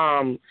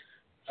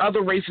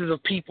 Other races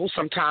of people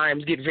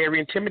sometimes get very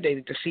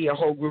intimidated to see a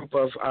whole group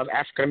of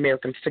African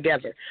Americans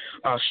together,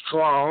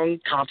 strong,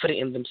 confident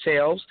in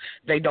themselves.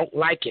 They don't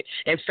like it.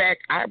 In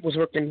fact, I was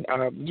working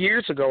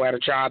years ago at a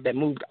job that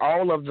moved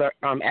all of the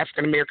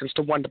African Americans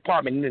to one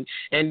department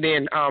and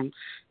then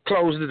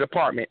closed the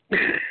department.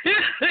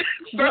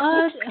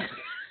 What?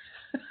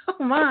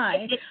 Oh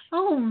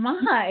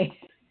my!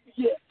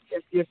 Yes.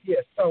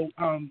 So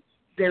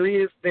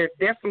there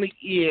definitely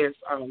is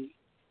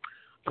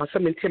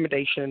some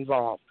intimidation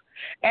involved.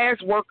 As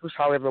workers,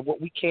 however,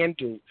 what we can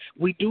do,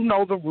 we do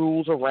know the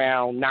rules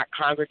around not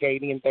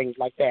congregating and things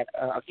like that.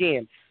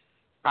 Again,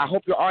 I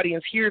hope your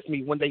audience hears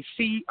me. When they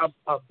see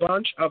a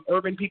bunch of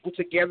urban people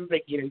together,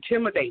 they get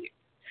intimidated.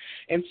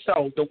 And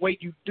so the way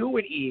you do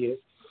it is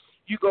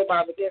you go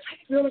by the desk,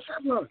 hey, Bill, let's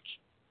have lunch.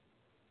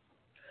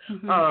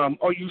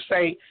 Or you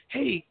say,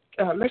 hey,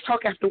 let's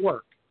talk after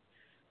work.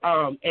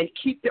 And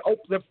keep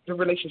the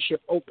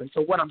relationship open.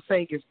 So what I'm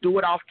saying is do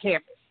it off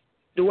campus.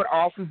 Do it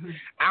off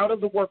out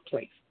of the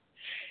workplace,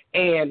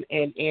 and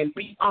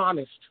be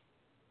honest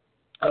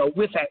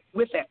with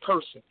that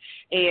person.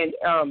 And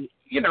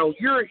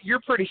you're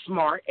pretty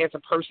smart as a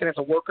person, as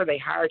a worker. They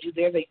hired you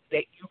there. That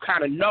you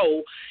kind of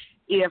know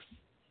if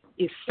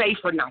it's safe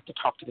or not to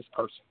talk to this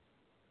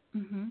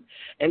person.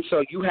 And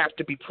so you have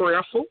to be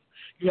prayerful.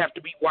 You have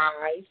to be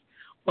wise.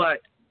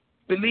 But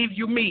believe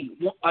you me,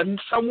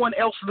 someone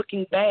else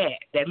looking bad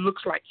that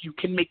looks like you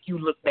can make you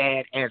look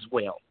bad as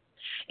well.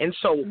 And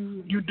so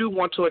you do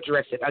want to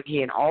address it,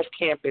 again, off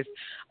campus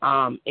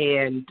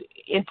and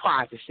in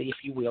privacy, if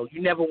you will.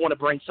 You never want to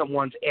bring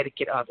someone's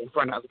etiquette up in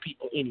front of other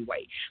people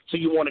anyway. So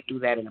you want to do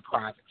that in a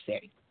private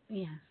setting.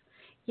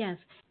 Yes,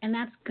 and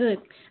that's good.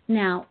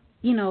 Now,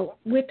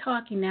 we're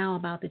talking now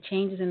about the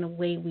changes in the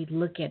way we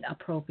look at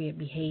appropriate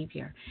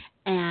behavior.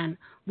 And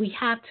we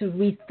have to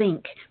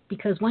rethink,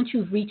 because once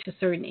you've reached a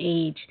certain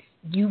age,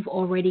 you've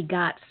already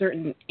got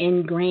certain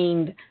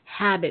ingrained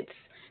habits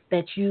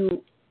that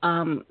you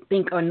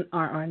think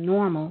are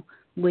normal,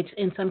 which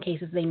in some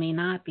cases they may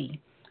not be.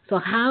 So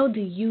how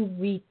do you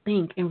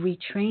rethink and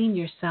retrain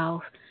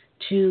yourself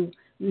to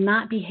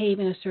not behave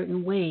in a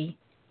certain way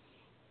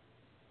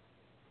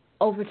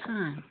over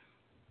time?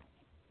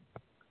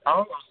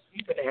 Oh,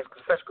 you've been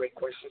asking such great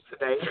questions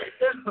today.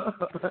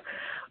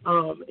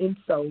 And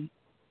so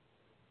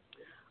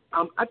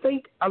I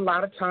think a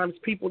lot of times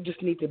people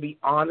just need to be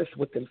honest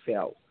with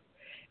themselves.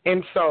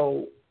 And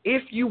so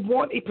if you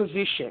want a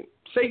position,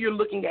 say you're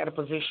looking at a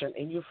position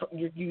and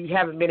you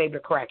haven't been able to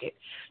crack it,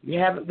 you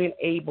haven't been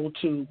able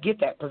to get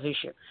that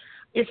position,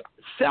 it's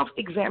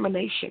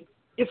self-examination.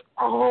 It's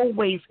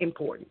always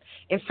important.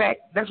 In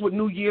fact, that's what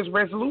New Year's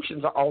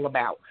resolutions are all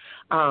about,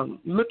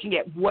 looking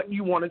at what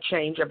you want to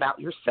change about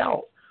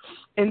yourself.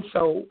 And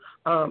so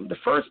the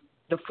first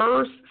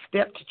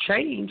step to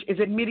change is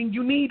admitting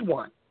you need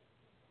one.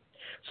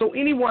 So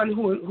anyone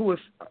who is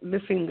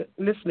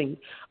listening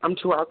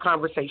to our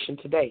conversation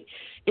today,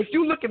 if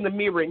you look in the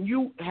mirror and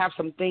you have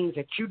some things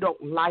that you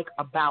don't like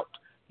about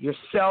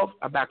yourself,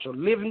 about your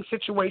living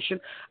situation,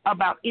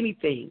 about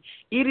anything,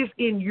 it is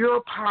in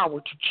your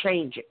power to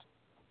change it.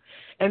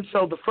 And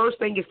so the first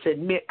thing is to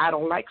admit I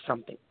don't like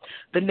something.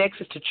 The next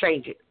is to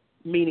change it,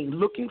 meaning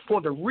looking for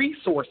the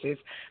resources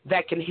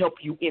that can help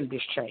you in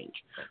this change.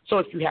 So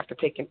if you have to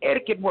take an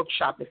etiquette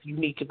workshop, if you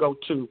need to go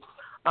to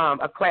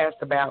a class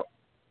about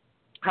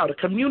how to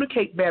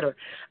communicate better,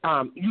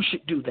 you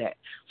should do that.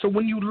 So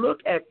when you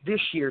look at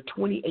this year,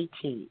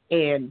 2018,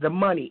 and the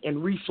money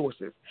and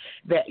resources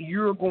that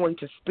you're going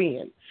to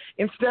spend,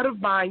 instead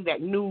of buying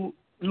that new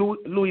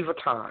Louis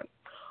Vuitton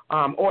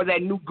or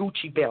that new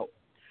Gucci belt,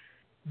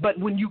 but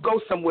when you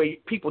go somewhere,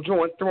 people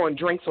throwing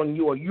drinks on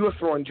you or you're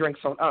throwing drinks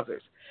on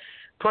others,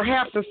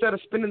 perhaps instead of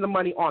spending the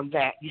money on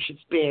that, you should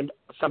spend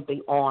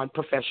something on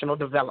professional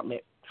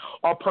development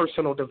or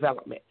personal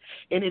development.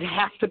 And it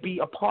has to be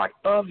a part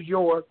of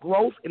your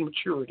growth and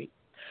maturity.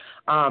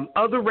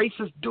 Other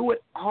races do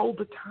it all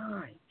the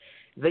time.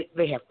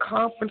 They have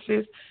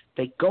conferences.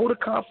 They go to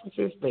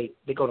conferences.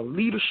 They go to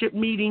leadership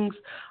meetings.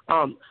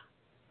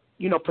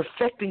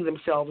 Perfecting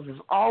themselves is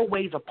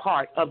always a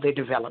part of their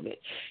development.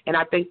 And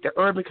I think the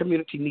urban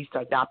community needs to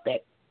adopt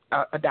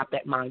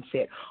that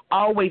mindset,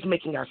 always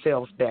making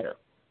ourselves better.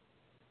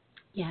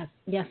 Yes,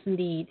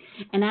 indeed.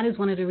 And that is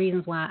one of the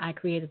reasons why I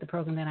created the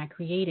program that I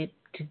created,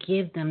 to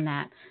give them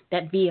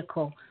that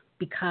vehicle,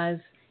 because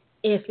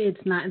if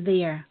it's not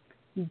there,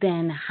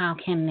 then how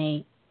can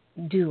they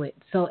do it?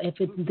 So if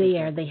it's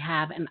there, they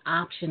have an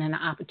option and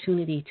an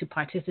opportunity to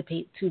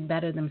participate, to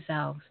better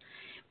themselves.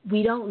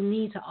 we don't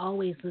need to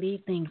always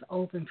leave things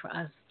open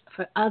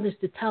for others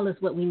to tell us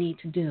what we need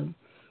to do.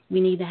 We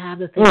need to have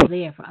the things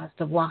there for us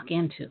to walk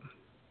into.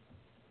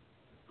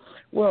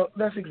 Well,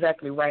 that's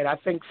exactly right. I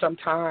think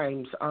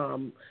sometimes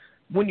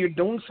when you're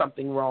doing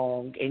something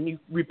wrong and you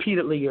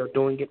repeatedly are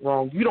doing it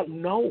wrong, you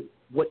don't know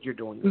what you're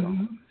doing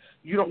wrong.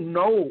 You don't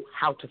know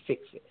how to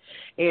fix it.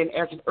 And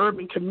as an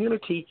urban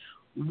community,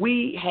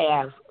 we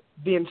have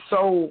been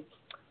so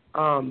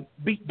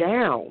beat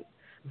down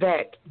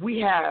that we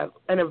have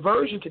an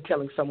aversion to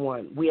telling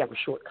someone we have a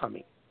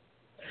shortcoming.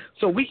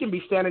 So we can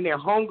be standing there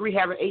hungry,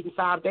 haven't eaten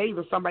 5 days,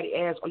 and somebody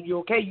asks, "Are you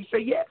okay?" You say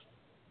yes.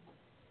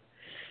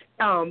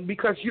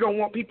 Because you don't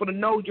want people to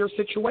know your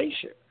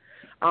situation.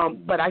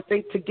 But I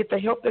think to get the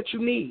help that you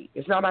need,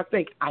 it's not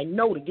I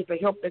know to get the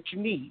help that you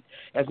need.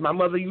 As my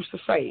mother used to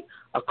say,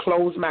 a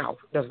closed mouth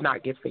does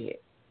not get fed.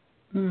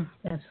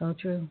 That's so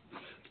true.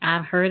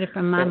 I've heard it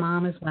from my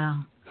mom as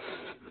well.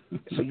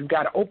 So you've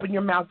got to open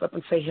your mouth up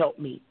and say, help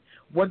me.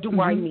 What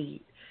do I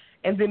need?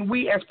 And then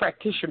we as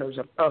practitioners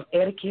of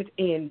etiquette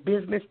and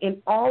business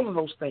and all of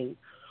those things,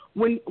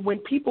 when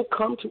people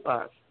come to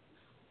us,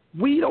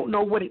 we don't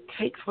know what it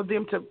takes for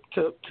them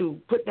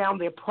to put down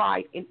their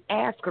pride and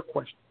ask a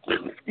question.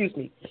 Excuse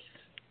me.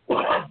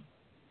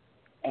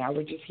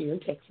 Allergies here in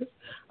Texas.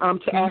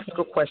 To ask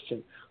a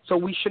question. So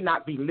we should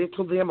not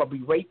belittle them or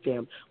berate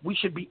them. We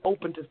should be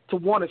open to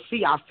want to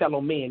see our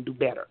fellow men do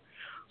better.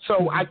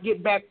 So I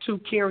get back to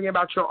caring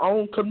about your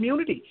own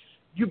community.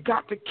 You've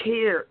got to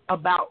care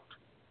about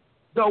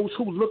those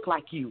who look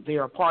like you. They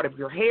are a part of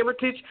your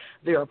heritage.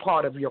 They are a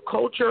part of your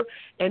culture.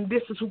 And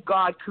this is who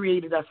God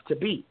created us to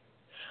be.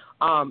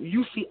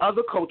 You see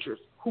other cultures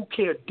who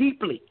care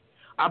deeply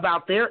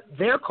about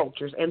their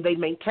cultures, and they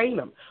maintain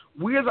them.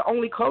 We're the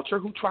only culture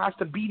who tries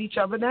to beat each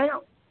other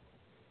down,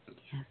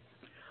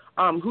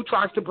 who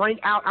tries to bring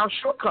out our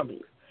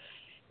shortcomings.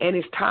 And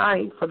it's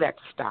time for that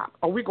to stop,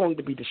 or we're going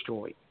to be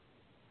destroyed.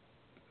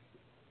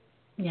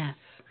 Yes.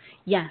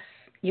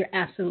 You're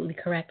absolutely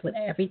correct with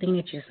everything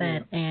that you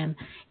said. And,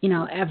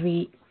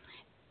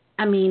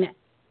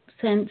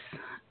 since,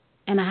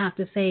 and I have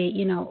to say,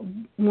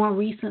 more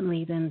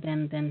recently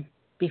than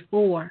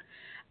before,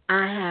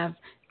 I have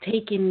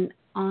taken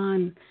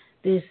on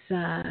this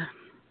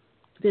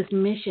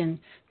mission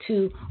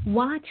to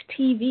watch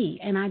TV,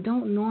 and I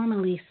don't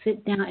normally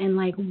sit down and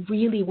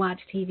really watch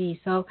TV.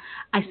 So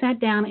I sat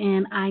down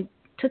and I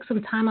took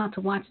some time out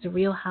to watch The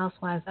Real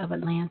Housewives of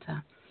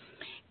Atlanta.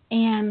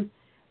 And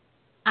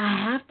I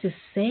have to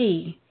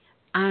say,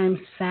 I'm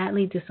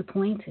sadly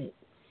disappointed,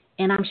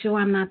 and I'm sure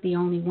I'm not the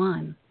only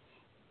one.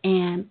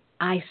 And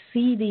I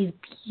see these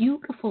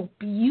beautiful,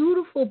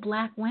 beautiful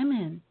black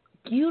women,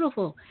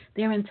 beautiful.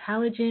 They're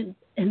intelligent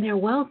and they're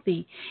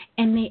wealthy,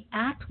 and they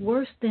act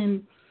worse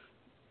than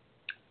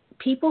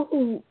people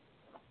who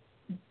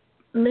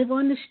live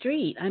on the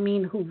street.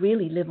 Who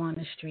really live on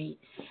the street.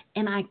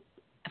 And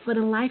for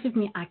the life of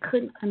me, I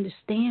couldn't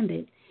understand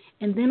it.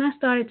 And then I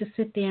started to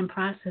sit there and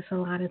process a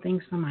lot of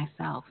things for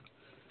myself.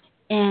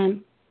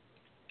 And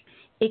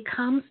it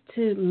comes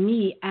to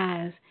me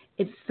as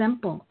it's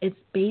simple, it's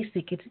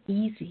basic, it's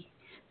easy.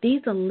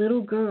 These are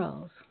little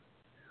girls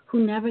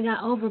who never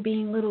got over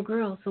being little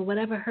girls. So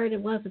whatever hurt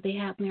it was that they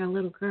had when they were a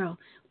little girl,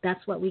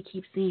 that's what we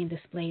keep seeing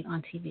displayed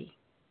on TV.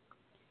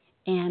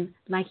 And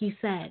like you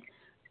said,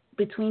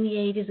 between the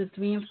ages of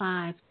 3 and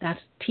 5, that's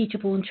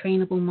teachable and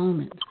trainable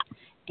moments.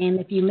 And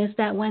if you miss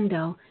that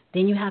window,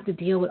 then you have to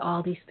deal with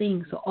all these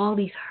things. So all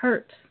these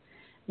hurts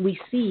we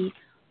see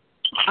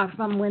are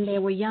from when they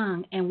were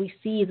young, and we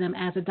see them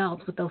as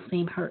adults with those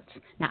same hurts.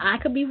 Now, I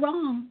could be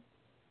wrong,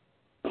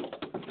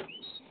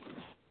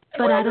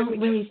 but I don't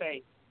really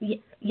say.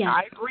 Yeah.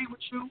 I agree with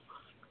you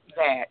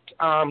that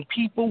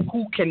people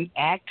who can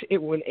act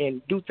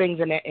and do things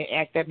and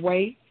act that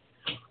way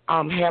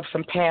have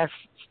some past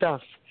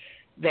stuff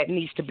that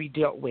needs to be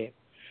dealt with.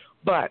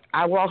 But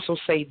I will also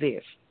say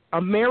this.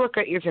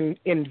 America is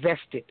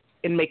invested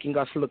in making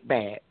us look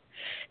bad.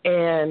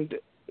 And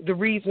the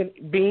reason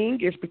being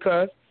is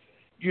because,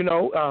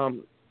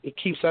 it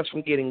keeps us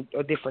from getting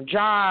different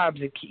jobs.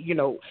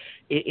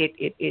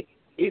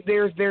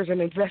 There's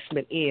an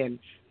investment in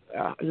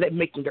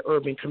making the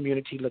urban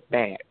community look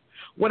bad.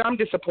 What I'm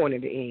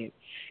disappointed in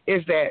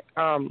is that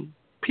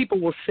people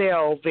will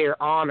sell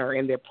their honor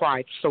and their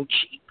pride so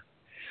cheap.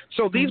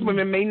 So these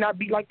women may not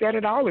be like that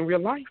at all in real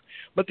life,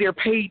 but they're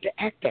paid to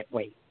act that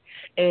way.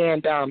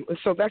 And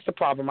so that's the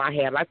problem I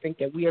have. I think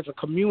that we as a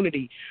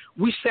community,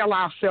 we sell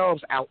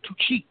ourselves out too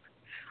cheap.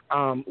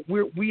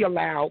 We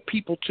allow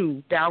people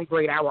to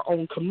downgrade our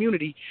own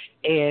community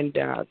and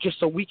just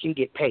so we can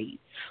get paid.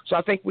 So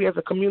I think we as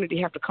a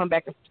community have to come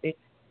back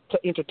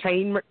to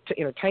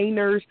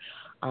entertainers,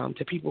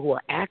 to people who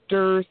are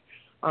actors,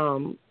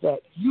 that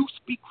you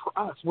speak for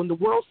us. When the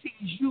world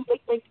sees you, they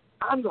think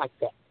I'm like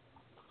that.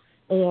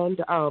 And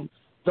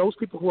those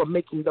people who are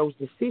making those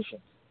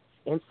decisions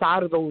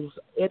inside of those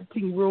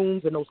editing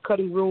rooms and those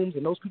cutting rooms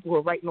and those people who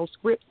are writing those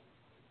scripts,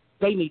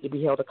 they need to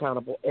be held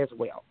accountable as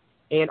well.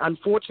 And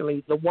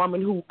unfortunately, the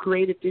woman who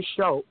created this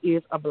show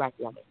is a black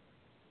woman.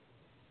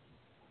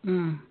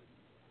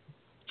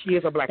 She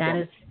is a black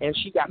woman, and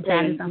she got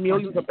paid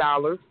millions of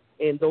dollars.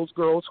 And those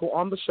girls who are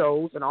on the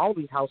shows and all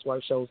these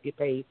housewife shows get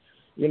paid,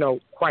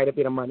 quite a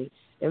bit of money.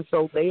 And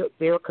so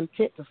they're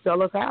content to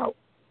sell us out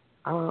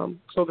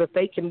so that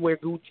they can wear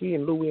Gucci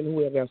and Louis and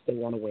whoever else they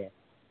want to wear.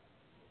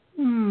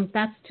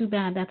 That's too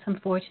bad. That's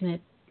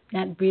unfortunate.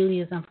 That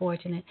really is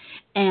unfortunate.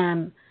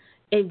 And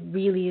it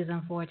really is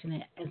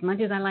unfortunate. As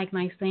much as I like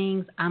nice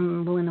things,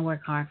 I'm willing to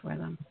work hard for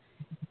them.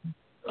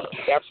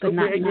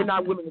 Absolutely. You're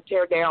not willing to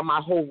tear down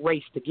my whole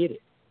race to get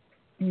it.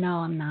 No,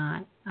 I'm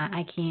not.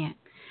 I can't.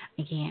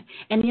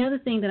 And the other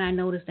thing that I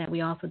noticed that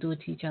we also do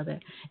it to each other,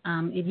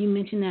 if you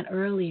mentioned that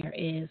earlier,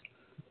 is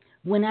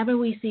whenever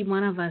we see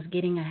one of us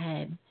getting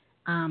ahead,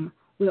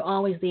 we're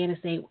always there to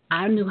say,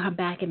 I knew her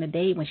back in the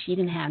day when she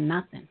didn't have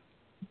nothing.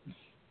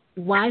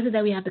 Why is it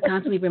that we have to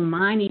constantly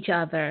remind each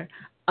other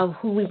of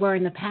who we were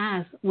in the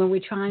past when we're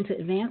trying to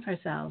advance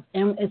ourselves?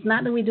 And it's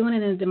not that we're doing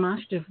it in a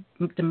demonstrative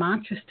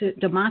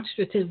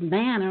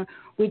manner.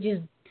 We're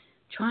just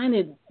trying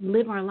to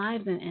live our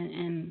lives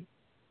and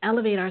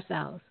elevate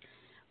ourselves.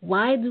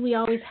 Why do we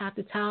always have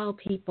to tell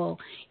people,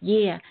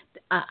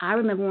 I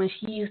remember when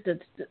she used to,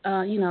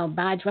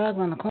 buy drugs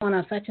on the corner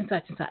of such and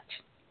such and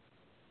such?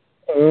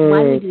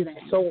 Why do we do that?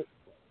 So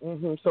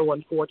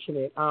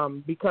unfortunate.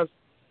 Because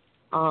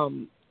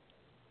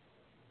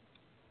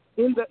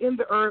in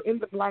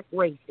the black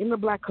race, in the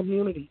black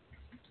community,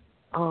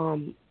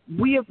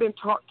 we have been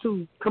taught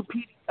to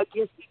compete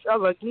against each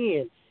other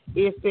again.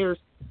 If there's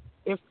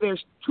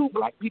two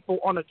black people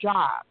on a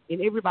job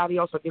and everybody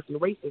else are different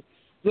races,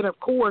 then of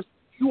course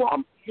you are,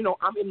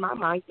 I'm in my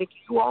mind thinking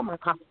you are my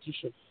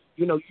competition.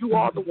 You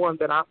are the one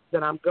that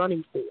I'm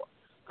gunning for.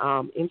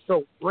 And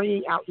so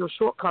bringing out your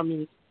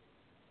shortcomings,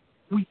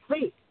 we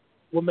think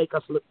will make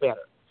us look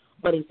better,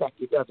 but in fact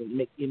it doesn't.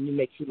 It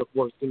makes you look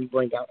worse when you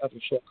bring out other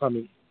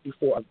shortcomings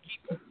before other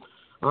people.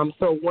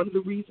 So one of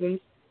the reasons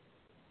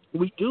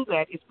we do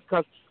that is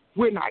because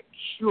we're not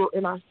sure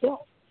in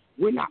ourselves.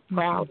 We're not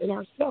proud in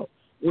ourselves.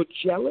 We're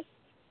jealous,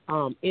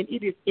 and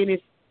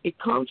it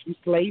comes from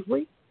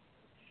slavery.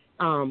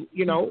 I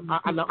know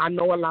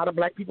a lot of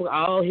black people.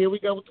 Oh, here we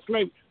go with the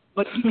slavery.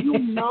 But do you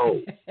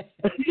know?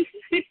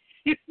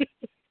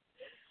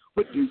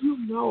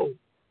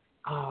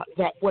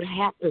 That what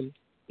happened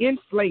in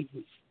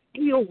slavery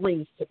still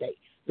rings today?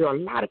 There are a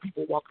lot of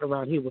people walking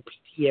around here with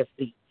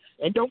PTSD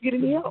and don't get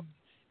any help.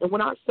 And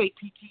when I say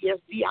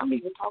PTSD, I'm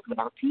even talking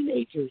about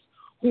teenagers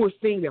who are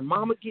seeing their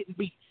mama getting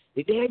beat,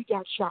 their daddy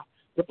got shot,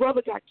 their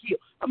brother got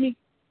killed. I mean,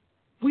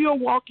 we are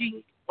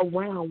walking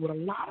around with a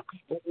lot of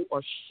people who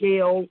are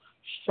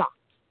shell-shocked.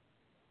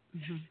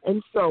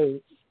 And so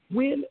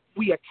when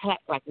we attack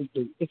like we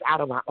do, it's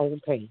out of our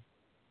own pain.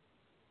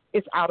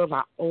 It's out of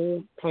our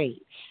own pain.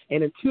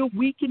 And until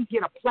we can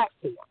get a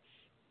platform,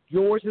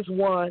 yours is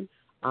one,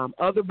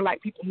 other black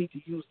people need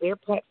to use their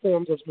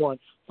platforms as one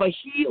for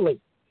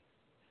healing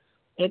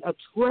and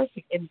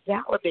addressing and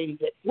validating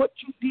that what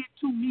you did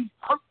to me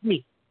hurt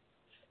me.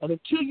 And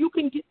until you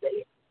can get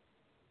there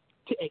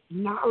to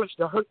acknowledge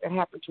the hurt that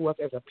happened to us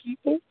as a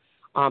people,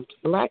 to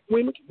black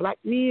women, to black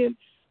men,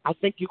 I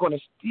think you're going to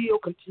still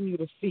continue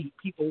to see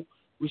people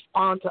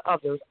respond to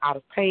others out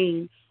of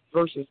pain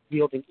versus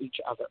building each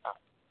other up.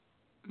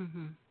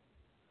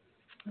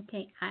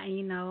 Okay,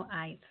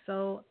 I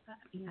so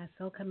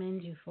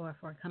commend you for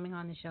coming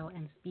on the show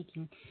and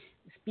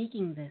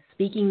speaking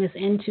this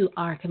into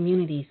our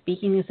community,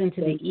 speaking this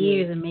into the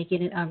ears and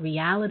making it a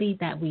reality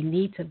that we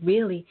need to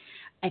really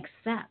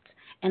accept.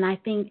 And I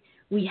think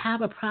we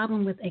have a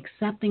problem with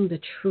accepting the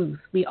truth.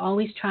 We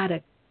always try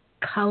to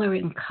color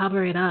it and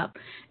cover it up,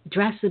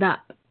 dress it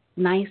up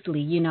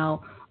nicely,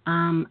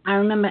 I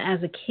remember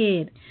as a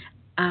kid,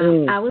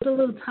 I was a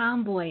little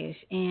tomboyish,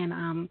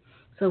 and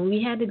so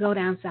we had to go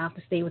down south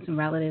to stay with some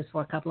relatives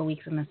for a couple of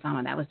weeks in the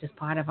summer. That was just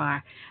part of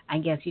our, I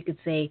guess you could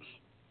say,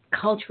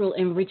 cultural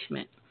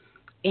enrichment.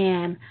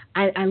 And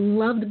I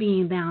loved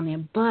being down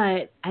there,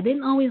 but I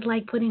didn't always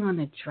like putting on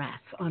a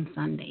dress on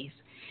Sundays.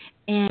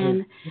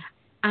 And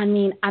I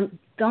mean,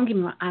 don't get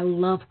me wrong, I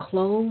love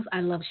clothes,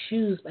 I love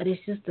shoes, but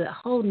it's just the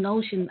whole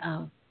notion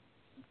of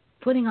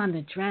putting on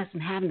the dress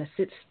and having to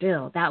sit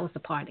still. That was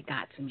the part that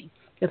got to me.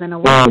 Because I know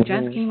once the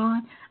dress came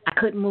on, I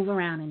couldn't move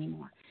around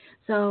anymore.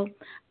 So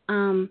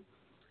I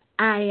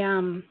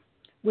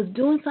was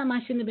doing something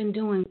I shouldn't have been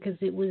doing because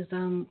it was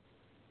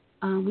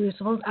I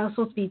was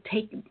supposed to be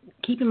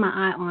keeping my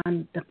eye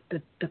on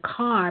the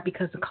car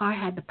because the car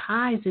had the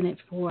pies in it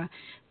for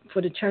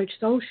the church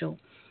social.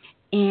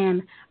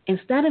 And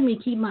instead of me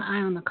keeping my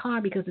eye on the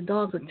car because the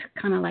dogs would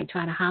kind of like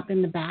try to hop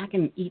in the back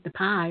and eat the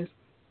pies,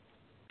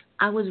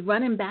 I was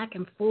running back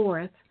and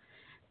forth,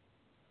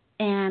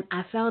 and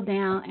I fell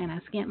down and I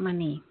skinned my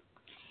knee.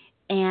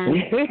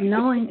 And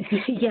knowing,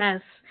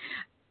 yes,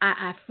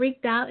 I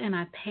freaked out and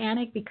I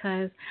panicked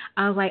because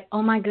I was like,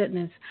 oh my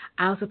goodness,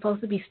 I was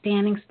supposed to be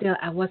standing still.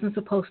 I wasn't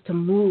supposed to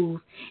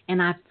move.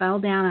 And I fell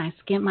down and I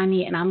skinned my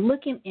knee. And I'm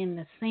looking in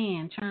the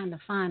sand trying to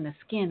find the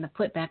skin to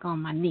put back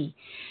on my knee,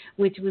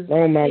 which was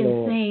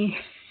insane.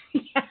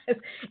 Yes,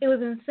 it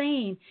was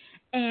insane.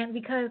 And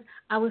because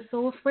I was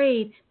so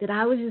afraid that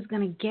I was just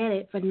going to get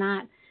it for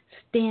not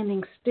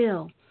standing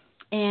still.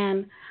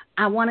 And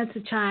I wanted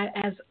to try,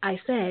 as I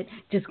said,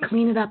 just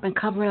clean it up and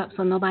cover it up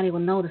so nobody will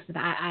notice that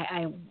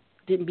I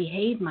didn't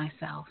behave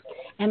myself.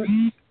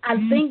 And I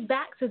think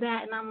back to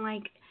that, and I'm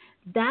like,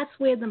 that's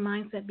where the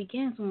mindset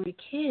begins. When we're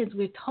kids,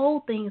 we're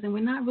told things, and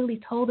we're not really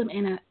told them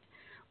in a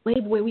way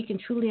where we can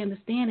truly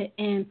understand it.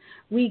 And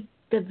we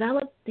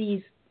develop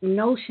these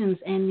notions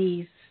and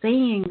these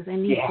sayings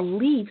and these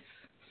beliefs,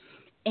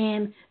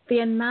 and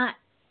they're not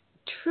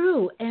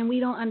true, and we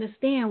don't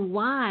understand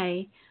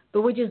why,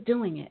 but we're just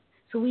doing it.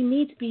 So we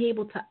need to be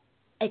able to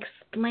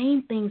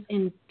explain things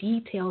in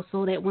detail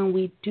so that when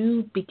we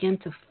do begin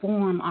to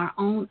form our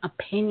own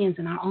opinions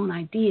and our own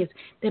ideas,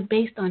 they're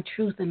based on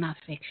truth and not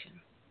fiction.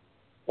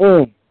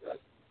 Well,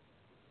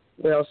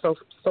 so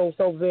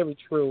very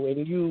true.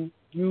 And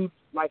you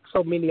like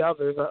so many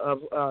others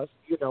of us,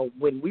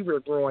 when we were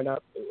growing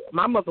up,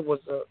 my mother was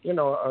a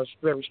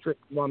very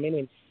strict woman,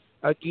 and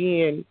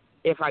again,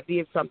 if I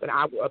did something,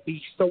 I would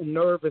be so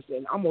nervous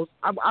and I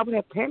would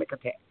have panic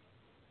attacks.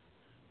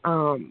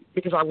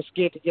 Because I was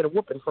scared to get a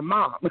whooping from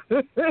Mom.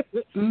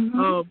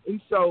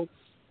 And so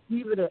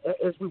even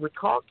as we were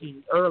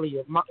talking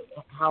earlier,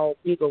 how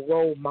big a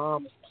role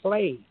moms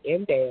play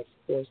and dads,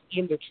 of course,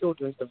 in their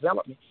children's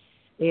development.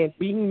 And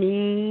being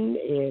mean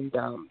and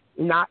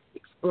not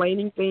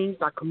explaining things,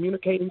 not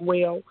communicating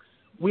well,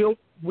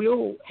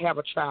 will have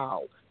a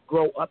child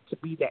grow up to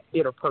be that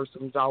bitter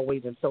person who's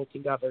always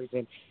insulting others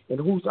and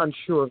who's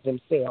unsure of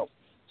themselves.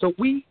 So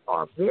we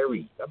are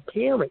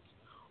parents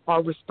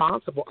are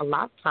responsible a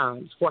lot of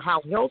times for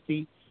how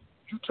healthy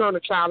you turn a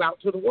child out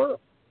to the world.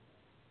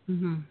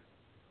 When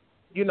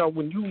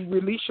you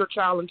release your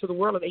child into the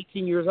world at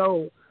 18 years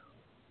old,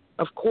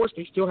 of course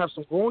they still have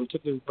some growing to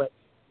do, but,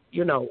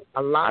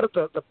 a lot of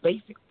the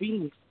basic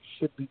things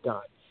should be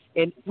done.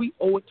 And we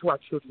owe it to our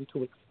children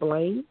to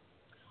explain,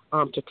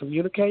 to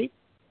communicate.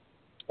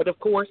 But, of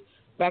course,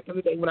 back in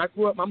the day when I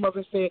grew up, my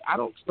mother said, I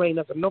don't explain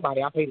nothing to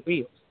nobody, I pay the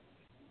bills.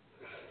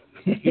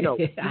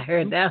 I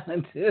heard that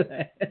one too.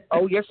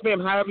 Oh, yes,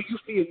 ma'am. However you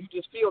feel, you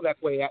just feel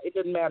that way. It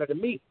doesn't matter to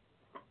me.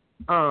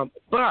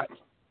 But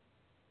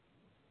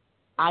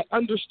I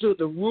understood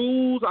the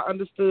rules. I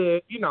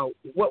understood,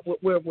 what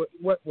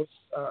was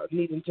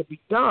needing to be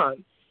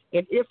done.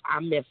 And if I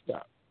messed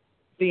up,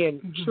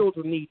 then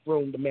children need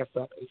room to mess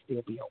up and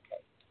still be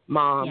okay.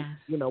 Mom,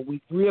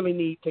 we really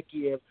need to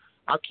give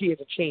our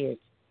kids a chance.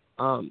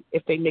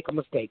 If they make a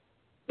mistake,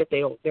 that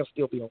they'll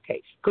still be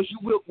okay. Because you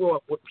will grow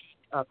up with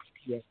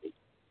PTSD.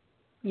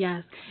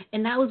 Yes,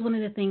 and that was one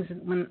of the things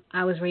when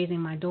I was raising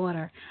my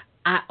daughter.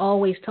 I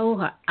always told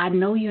her, I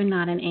know you're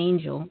not an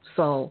angel,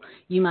 so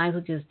you might as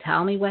well just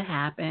tell me what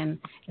happened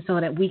so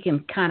that we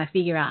can kind of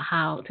figure out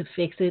how to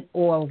fix it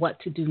or what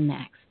to do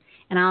next.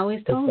 And I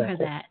always told her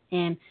that,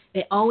 and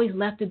they always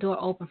left the door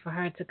open for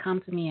her to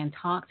come to me and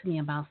talk to me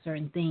about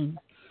certain things.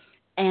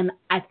 And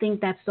I think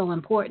that's so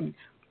important.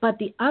 But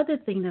the other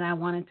thing that I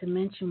wanted to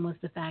mention was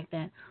the fact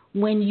that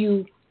when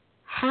you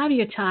have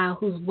your child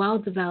who's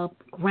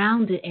well-developed,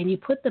 grounded, and you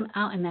put them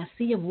out in that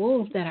sea of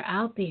wolves that are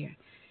out there,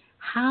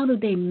 how do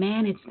they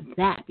manage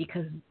that?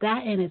 Because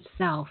that in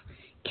itself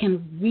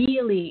can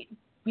really,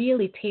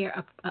 really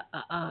tear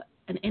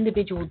an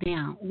individual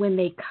down when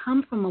they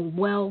come from a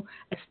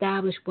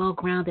well-established,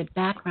 well-grounded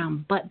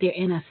background, but they're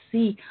in a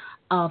sea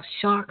of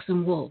sharks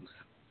and wolves.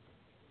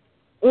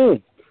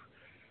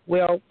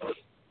 Well,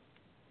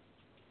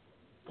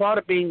 part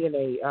of being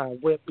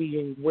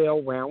being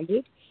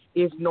well-rounded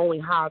is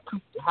knowing how to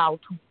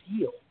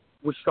deal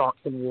with sharks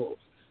and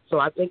wolves. So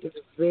I think it's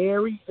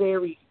very,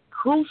 very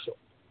crucial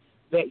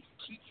that you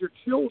teach your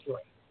children,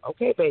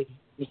 okay, baby,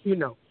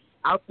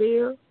 out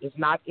there is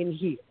not in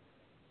here.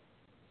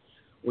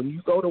 When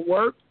you go to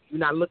work, you're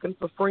not looking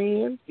for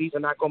friends. These are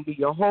not going to be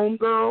your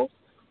homegirls.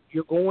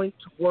 You're going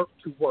to work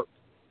to work.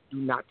 Do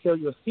not tell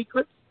your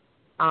secrets.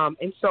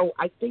 And so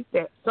I think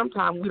that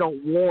sometimes we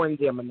don't warn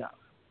them enough.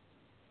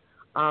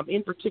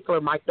 In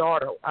particular, my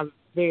daughter, I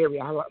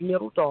have a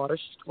middle daughter.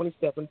 She's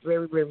 27,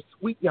 very, very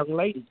sweet young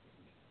lady.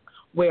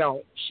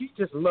 Well, she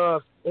just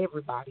loves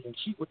everybody, and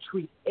she would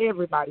treat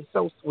everybody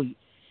so sweet.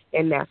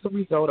 And that's a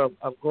result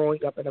of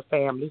growing up in a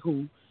family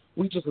who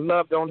we just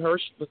loved on her.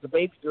 She was the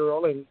baby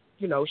girl, and,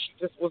 she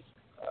just was,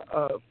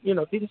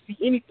 didn't see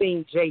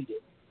anything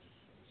jaded.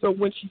 So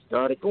when she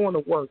started going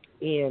to work,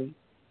 and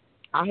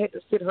I had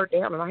to sit her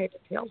down, and I had to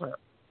tell her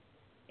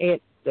and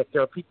that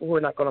there are people who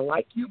are not going to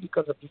like you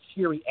because of your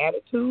cheery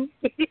attitude.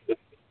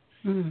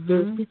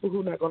 There's people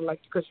who are not going to like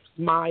you because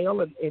you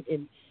smile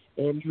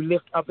and you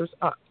lift others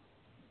up.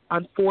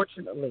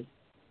 Unfortunately,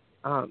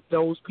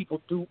 those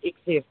people do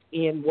exist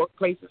in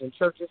workplaces and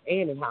churches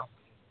and in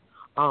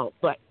houses.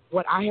 But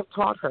what I have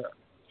taught her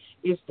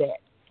is that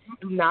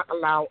you do not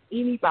allow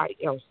anybody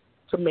else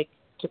to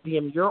be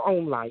in your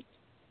own light,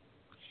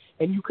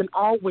 and you can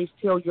always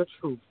tell your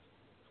truth,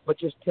 but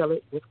just tell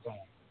it with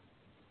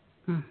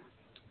class.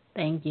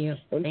 Thank you.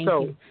 And Thank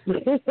you.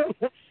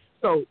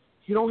 So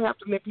you don't have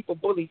to let people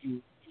bully you.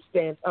 You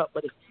stand up.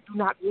 But if you do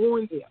not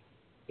warn them,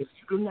 if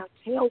you do not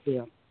tell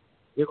them,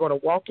 They're going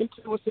to walk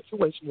into a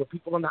situation where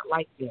people are not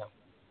like them.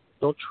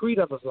 Don't treat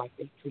others like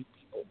they treat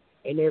people,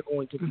 and they're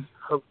going to be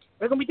hurt.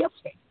 They're going to be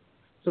devastated.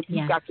 So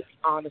you've got to be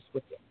honest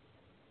with them.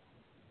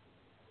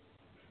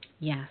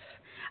 Yes.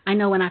 I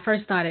know when I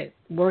first started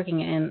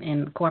working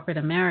in corporate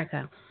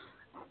America,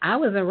 I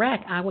was a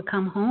wreck. I would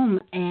come home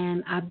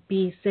and I'd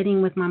be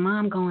sitting with my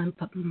mom going,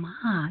 but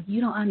Ma,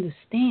 you don't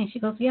understand. She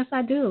goes, yes,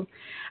 I do.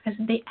 I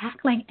said, they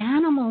act like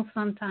animals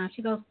sometimes.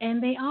 She goes,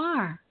 and they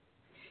are.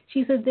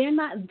 She said, they're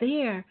not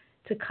there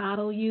to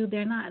coddle you.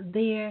 They're not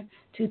there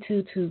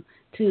to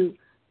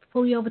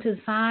pull you over to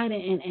the side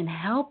and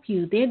help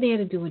you. They're there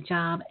to do a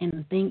job. And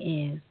the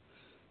thing is,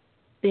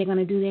 they're going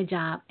to do their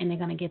job and they're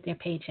going to get their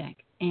paycheck.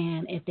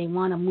 And if they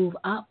want to move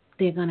up,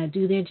 they're going to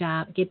do their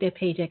job, get their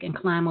paycheck, and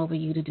climb over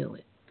you to do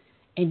it.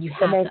 And you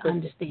have to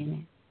understand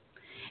it.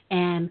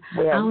 And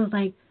I was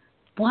like,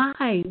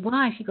 why?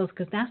 Why? She goes,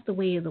 because that's the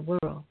way of the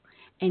world.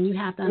 And you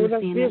have to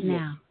understand that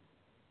now.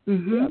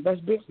 Mm-hmm. Yeah,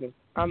 that's business.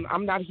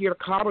 I'm not here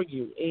to coddle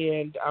you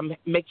and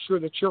make sure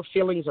that your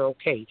feelings are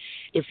okay.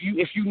 If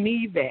you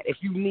need that, if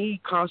you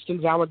need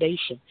constant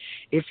validation,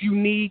 if you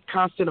need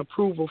constant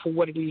approval for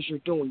what it is you're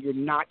doing, you're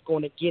not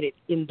going to get it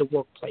in the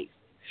workplace.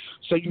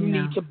 So you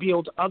need to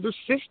build other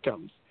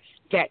systems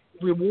that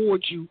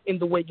reward you in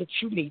the way that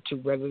you need to,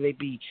 whether they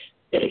be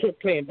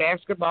playing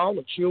basketball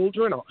or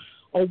children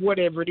or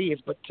whatever it is.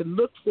 But to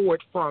look for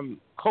it from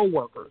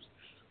coworkers,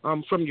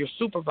 from your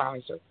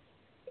supervisor,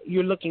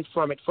 you're looking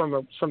from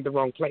the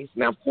wrong place.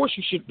 Now, of course,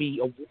 you should be,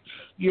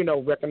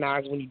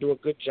 recognized when you do a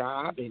good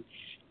job, and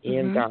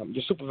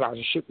your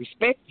supervisor should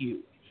respect you.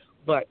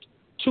 But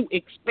to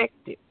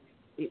expect it,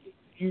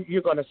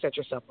 you're going to set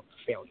yourself up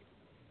for failure.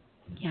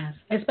 Yes,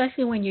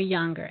 especially when you're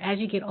younger. As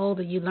you get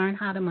older, you learn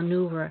how to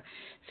maneuver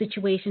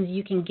situations.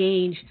 You can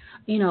gauge,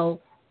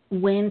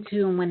 when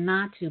to and when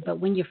not to. But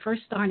when you're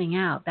first starting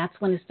out, that's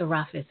when it's the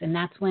roughest, and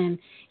that's when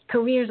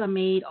careers are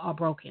made or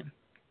broken,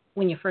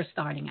 when you're first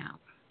starting out.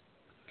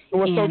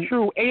 Well, so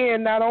true.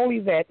 And not only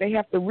that, they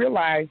have to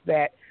realize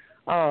that,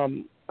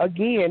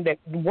 again, that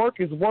work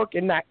is work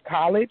and not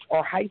college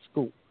or high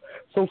school.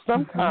 So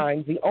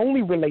sometimes the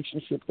only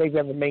relationships they've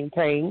ever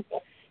maintained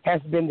has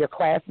been their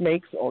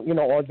classmates or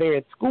they're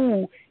at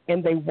school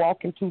and they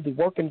walk into the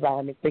work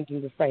environment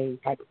thinking the same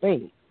type of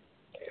thing.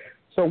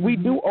 So we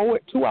do owe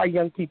it to our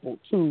young people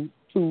to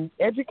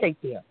educate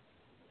them.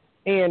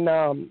 And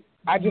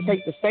I just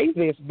hate to say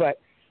this, but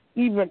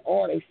even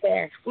on a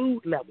fast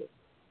food level,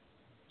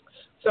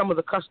 some of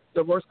the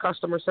worst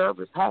customer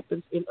service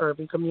happens in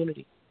urban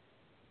communities.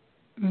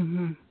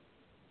 Mhm.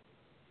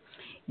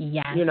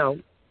 Yeah.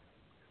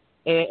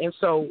 And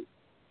so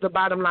the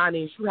bottom line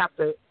is you have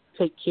to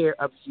take care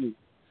of you.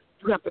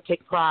 You have to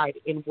take pride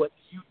in what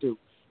you do.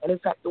 And in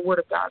fact, the Word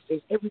of God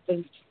says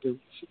everything that you do, you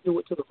should do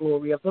it to the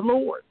glory of the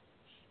Lord.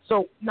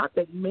 So not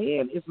that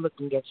man is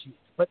looking at you,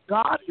 but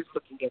God is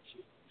looking at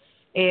you.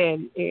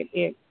 And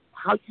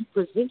how you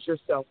present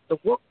yourself, the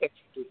work that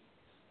you do,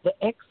 the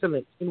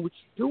excellence in which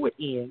you do it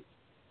in,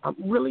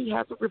 really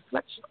has a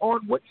reflection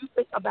on what you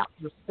think about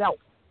yourself.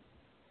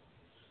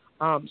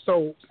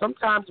 So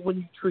sometimes when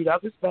you treat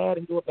others bad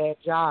and do a bad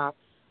job,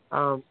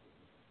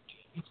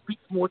 it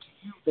speaks more to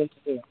you than to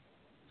them.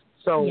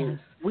 So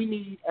we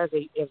need, as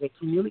a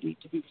community,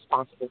 to be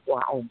responsible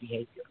for our own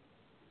behavior.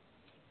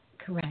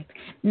 Correct.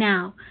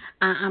 Now,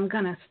 I'm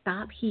going to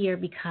stop here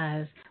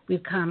because we're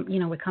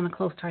coming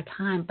close to our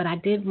time, but I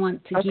did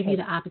want to give you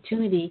the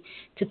opportunity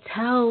to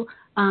tell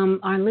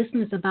our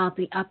listeners about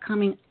the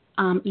upcoming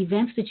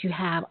events that you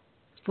have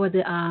for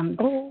the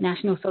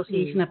National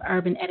Association of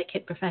Urban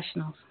Etiquette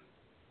Professionals.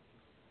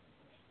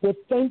 Well,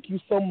 thank you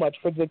so much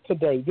for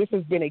today. This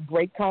has been a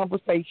great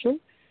conversation.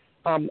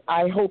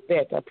 I hope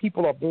that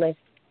people are blessed,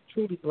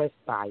 truly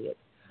blessed by it.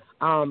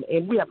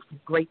 And we have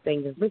some great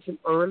things. As mentioned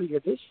earlier,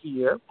 this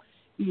year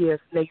is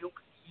Naomi's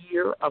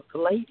Year of the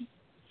Lady.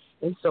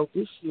 And so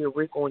this year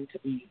we're going to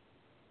be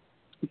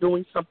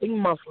doing something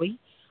monthly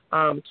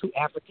to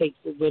advocate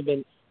for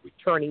women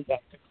returning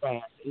back to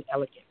class and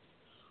elegance.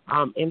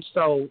 And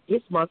so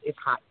this month is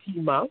Hot Tea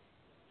Month,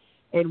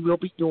 and we'll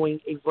be doing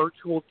a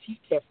virtual tea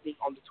testing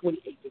on the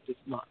 28th of this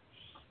month.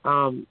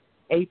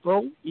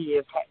 April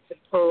is Hats and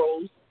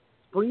Pearls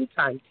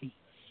Springtime Tea.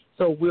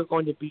 So we're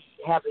going to be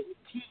having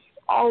teas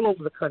all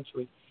over the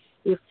country.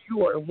 If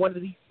you are in one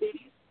of these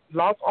cities,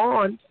 log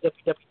on to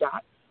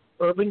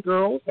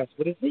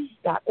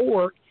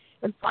www.urbangirls.org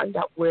and find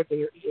out where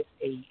there is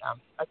a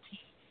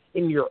tea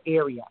in your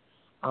area.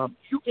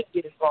 You can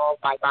get involved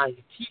by buying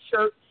a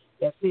T-shirt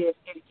that says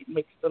 "Etiquette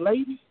Makes the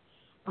Lady"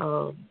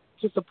 to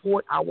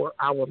support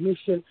our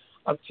mission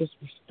of just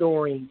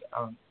restoring,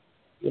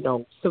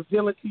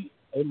 civility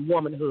and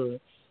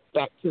womanhood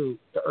back to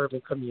the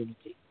urban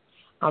community.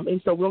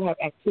 And so we'll have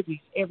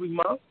activities every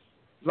month.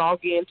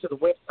 Log in to the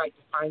website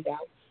to find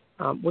out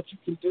what you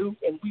can do,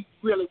 and we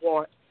really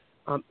want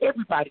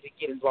everybody to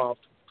get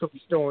involved to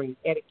restoring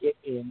etiquette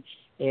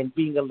and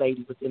being a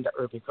lady within the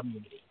urban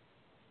community.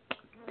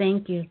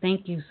 Thank you.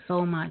 Thank you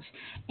so much.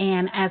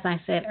 And as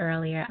I said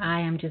earlier, I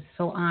am just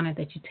so honored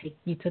that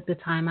you took the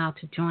time out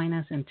to join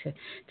us and to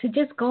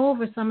just go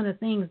over some of the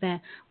things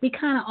that we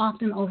kind of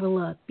often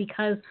overlook,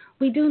 because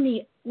we do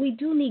need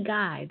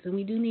guides, and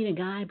we do need a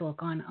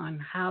guidebook on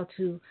how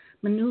to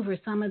maneuver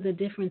some of the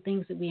different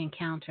things that we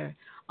encounter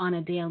on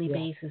a daily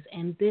basis.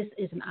 And this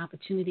is an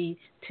opportunity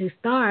to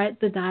start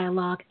the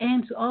dialogue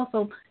and to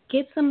also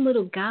get some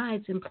little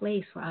guides in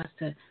place for us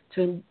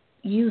to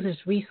use as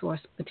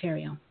resource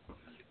material.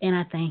 And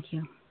I thank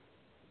you.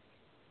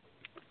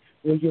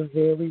 Well, you're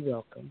very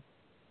welcome.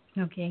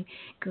 Okay,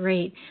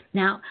 great.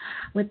 Now,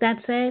 with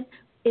that said,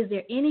 is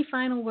there any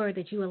final word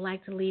that you would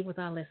like to leave with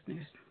our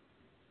listeners?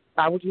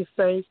 I would just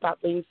say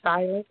stop being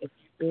silent. If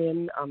you've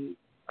been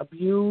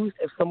abused,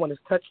 if someone has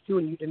touched you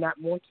and you do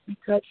not want to be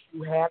touched,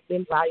 you have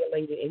been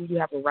violated and you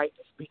have a right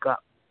to speak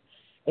up.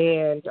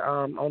 And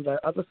on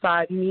the other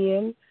side,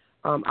 men,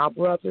 our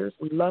brothers,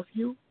 we love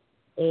you.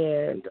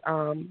 And,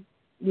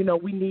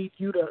 we need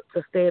you to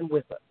stand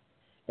with us.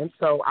 And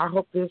so I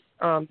hope this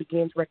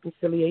begins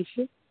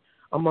reconciliation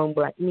among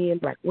black men,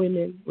 black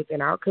women,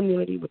 within our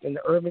community, within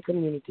the urban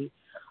community,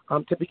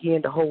 to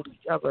begin to hold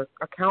each other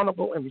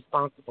accountable and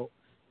responsible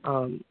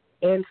and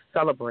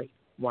celebrate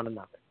one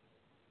another.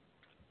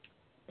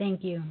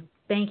 Thank you.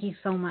 Thank you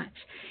so much.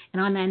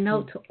 And on that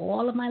note, to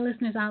all of my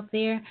listeners out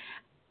there,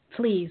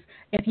 please,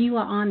 if you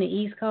are on the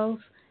East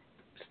Coast,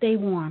 stay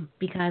warm,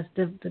 because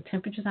the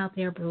temperatures out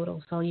there are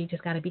brutal. So you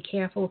just got to be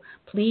careful.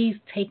 Please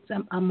take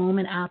a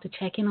moment out to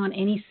check in on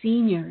any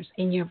seniors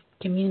in your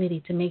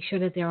community to make sure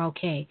that they're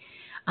okay.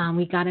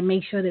 We got to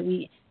make sure that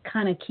we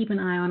kind of keep an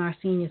eye on our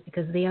seniors,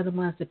 because they are the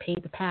ones that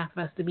paved the path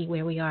for us to be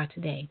where we are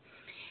today.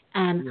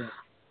 And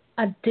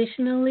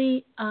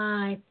additionally,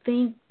 I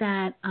think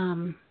that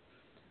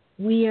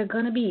we are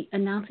going to be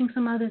announcing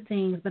some other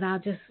things, but I'll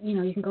just,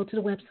 you can go to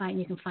the website and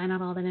you can find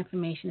out all that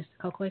information. It's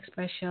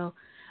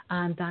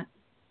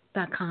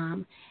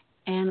cocoexpressshow.com.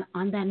 And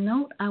on that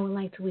note, I would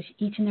like to wish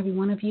each and every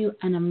one of you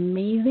an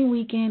amazing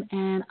weekend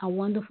and a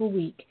wonderful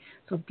week.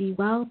 So be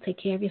well, take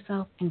care of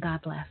yourself, and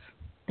God bless.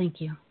 Thank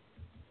you.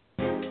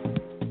 Thanks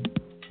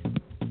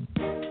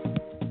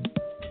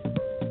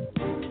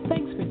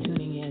for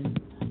tuning in.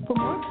 For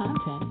more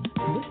content,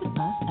 visit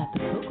us at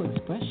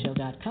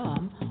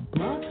thecocoexpressshow.com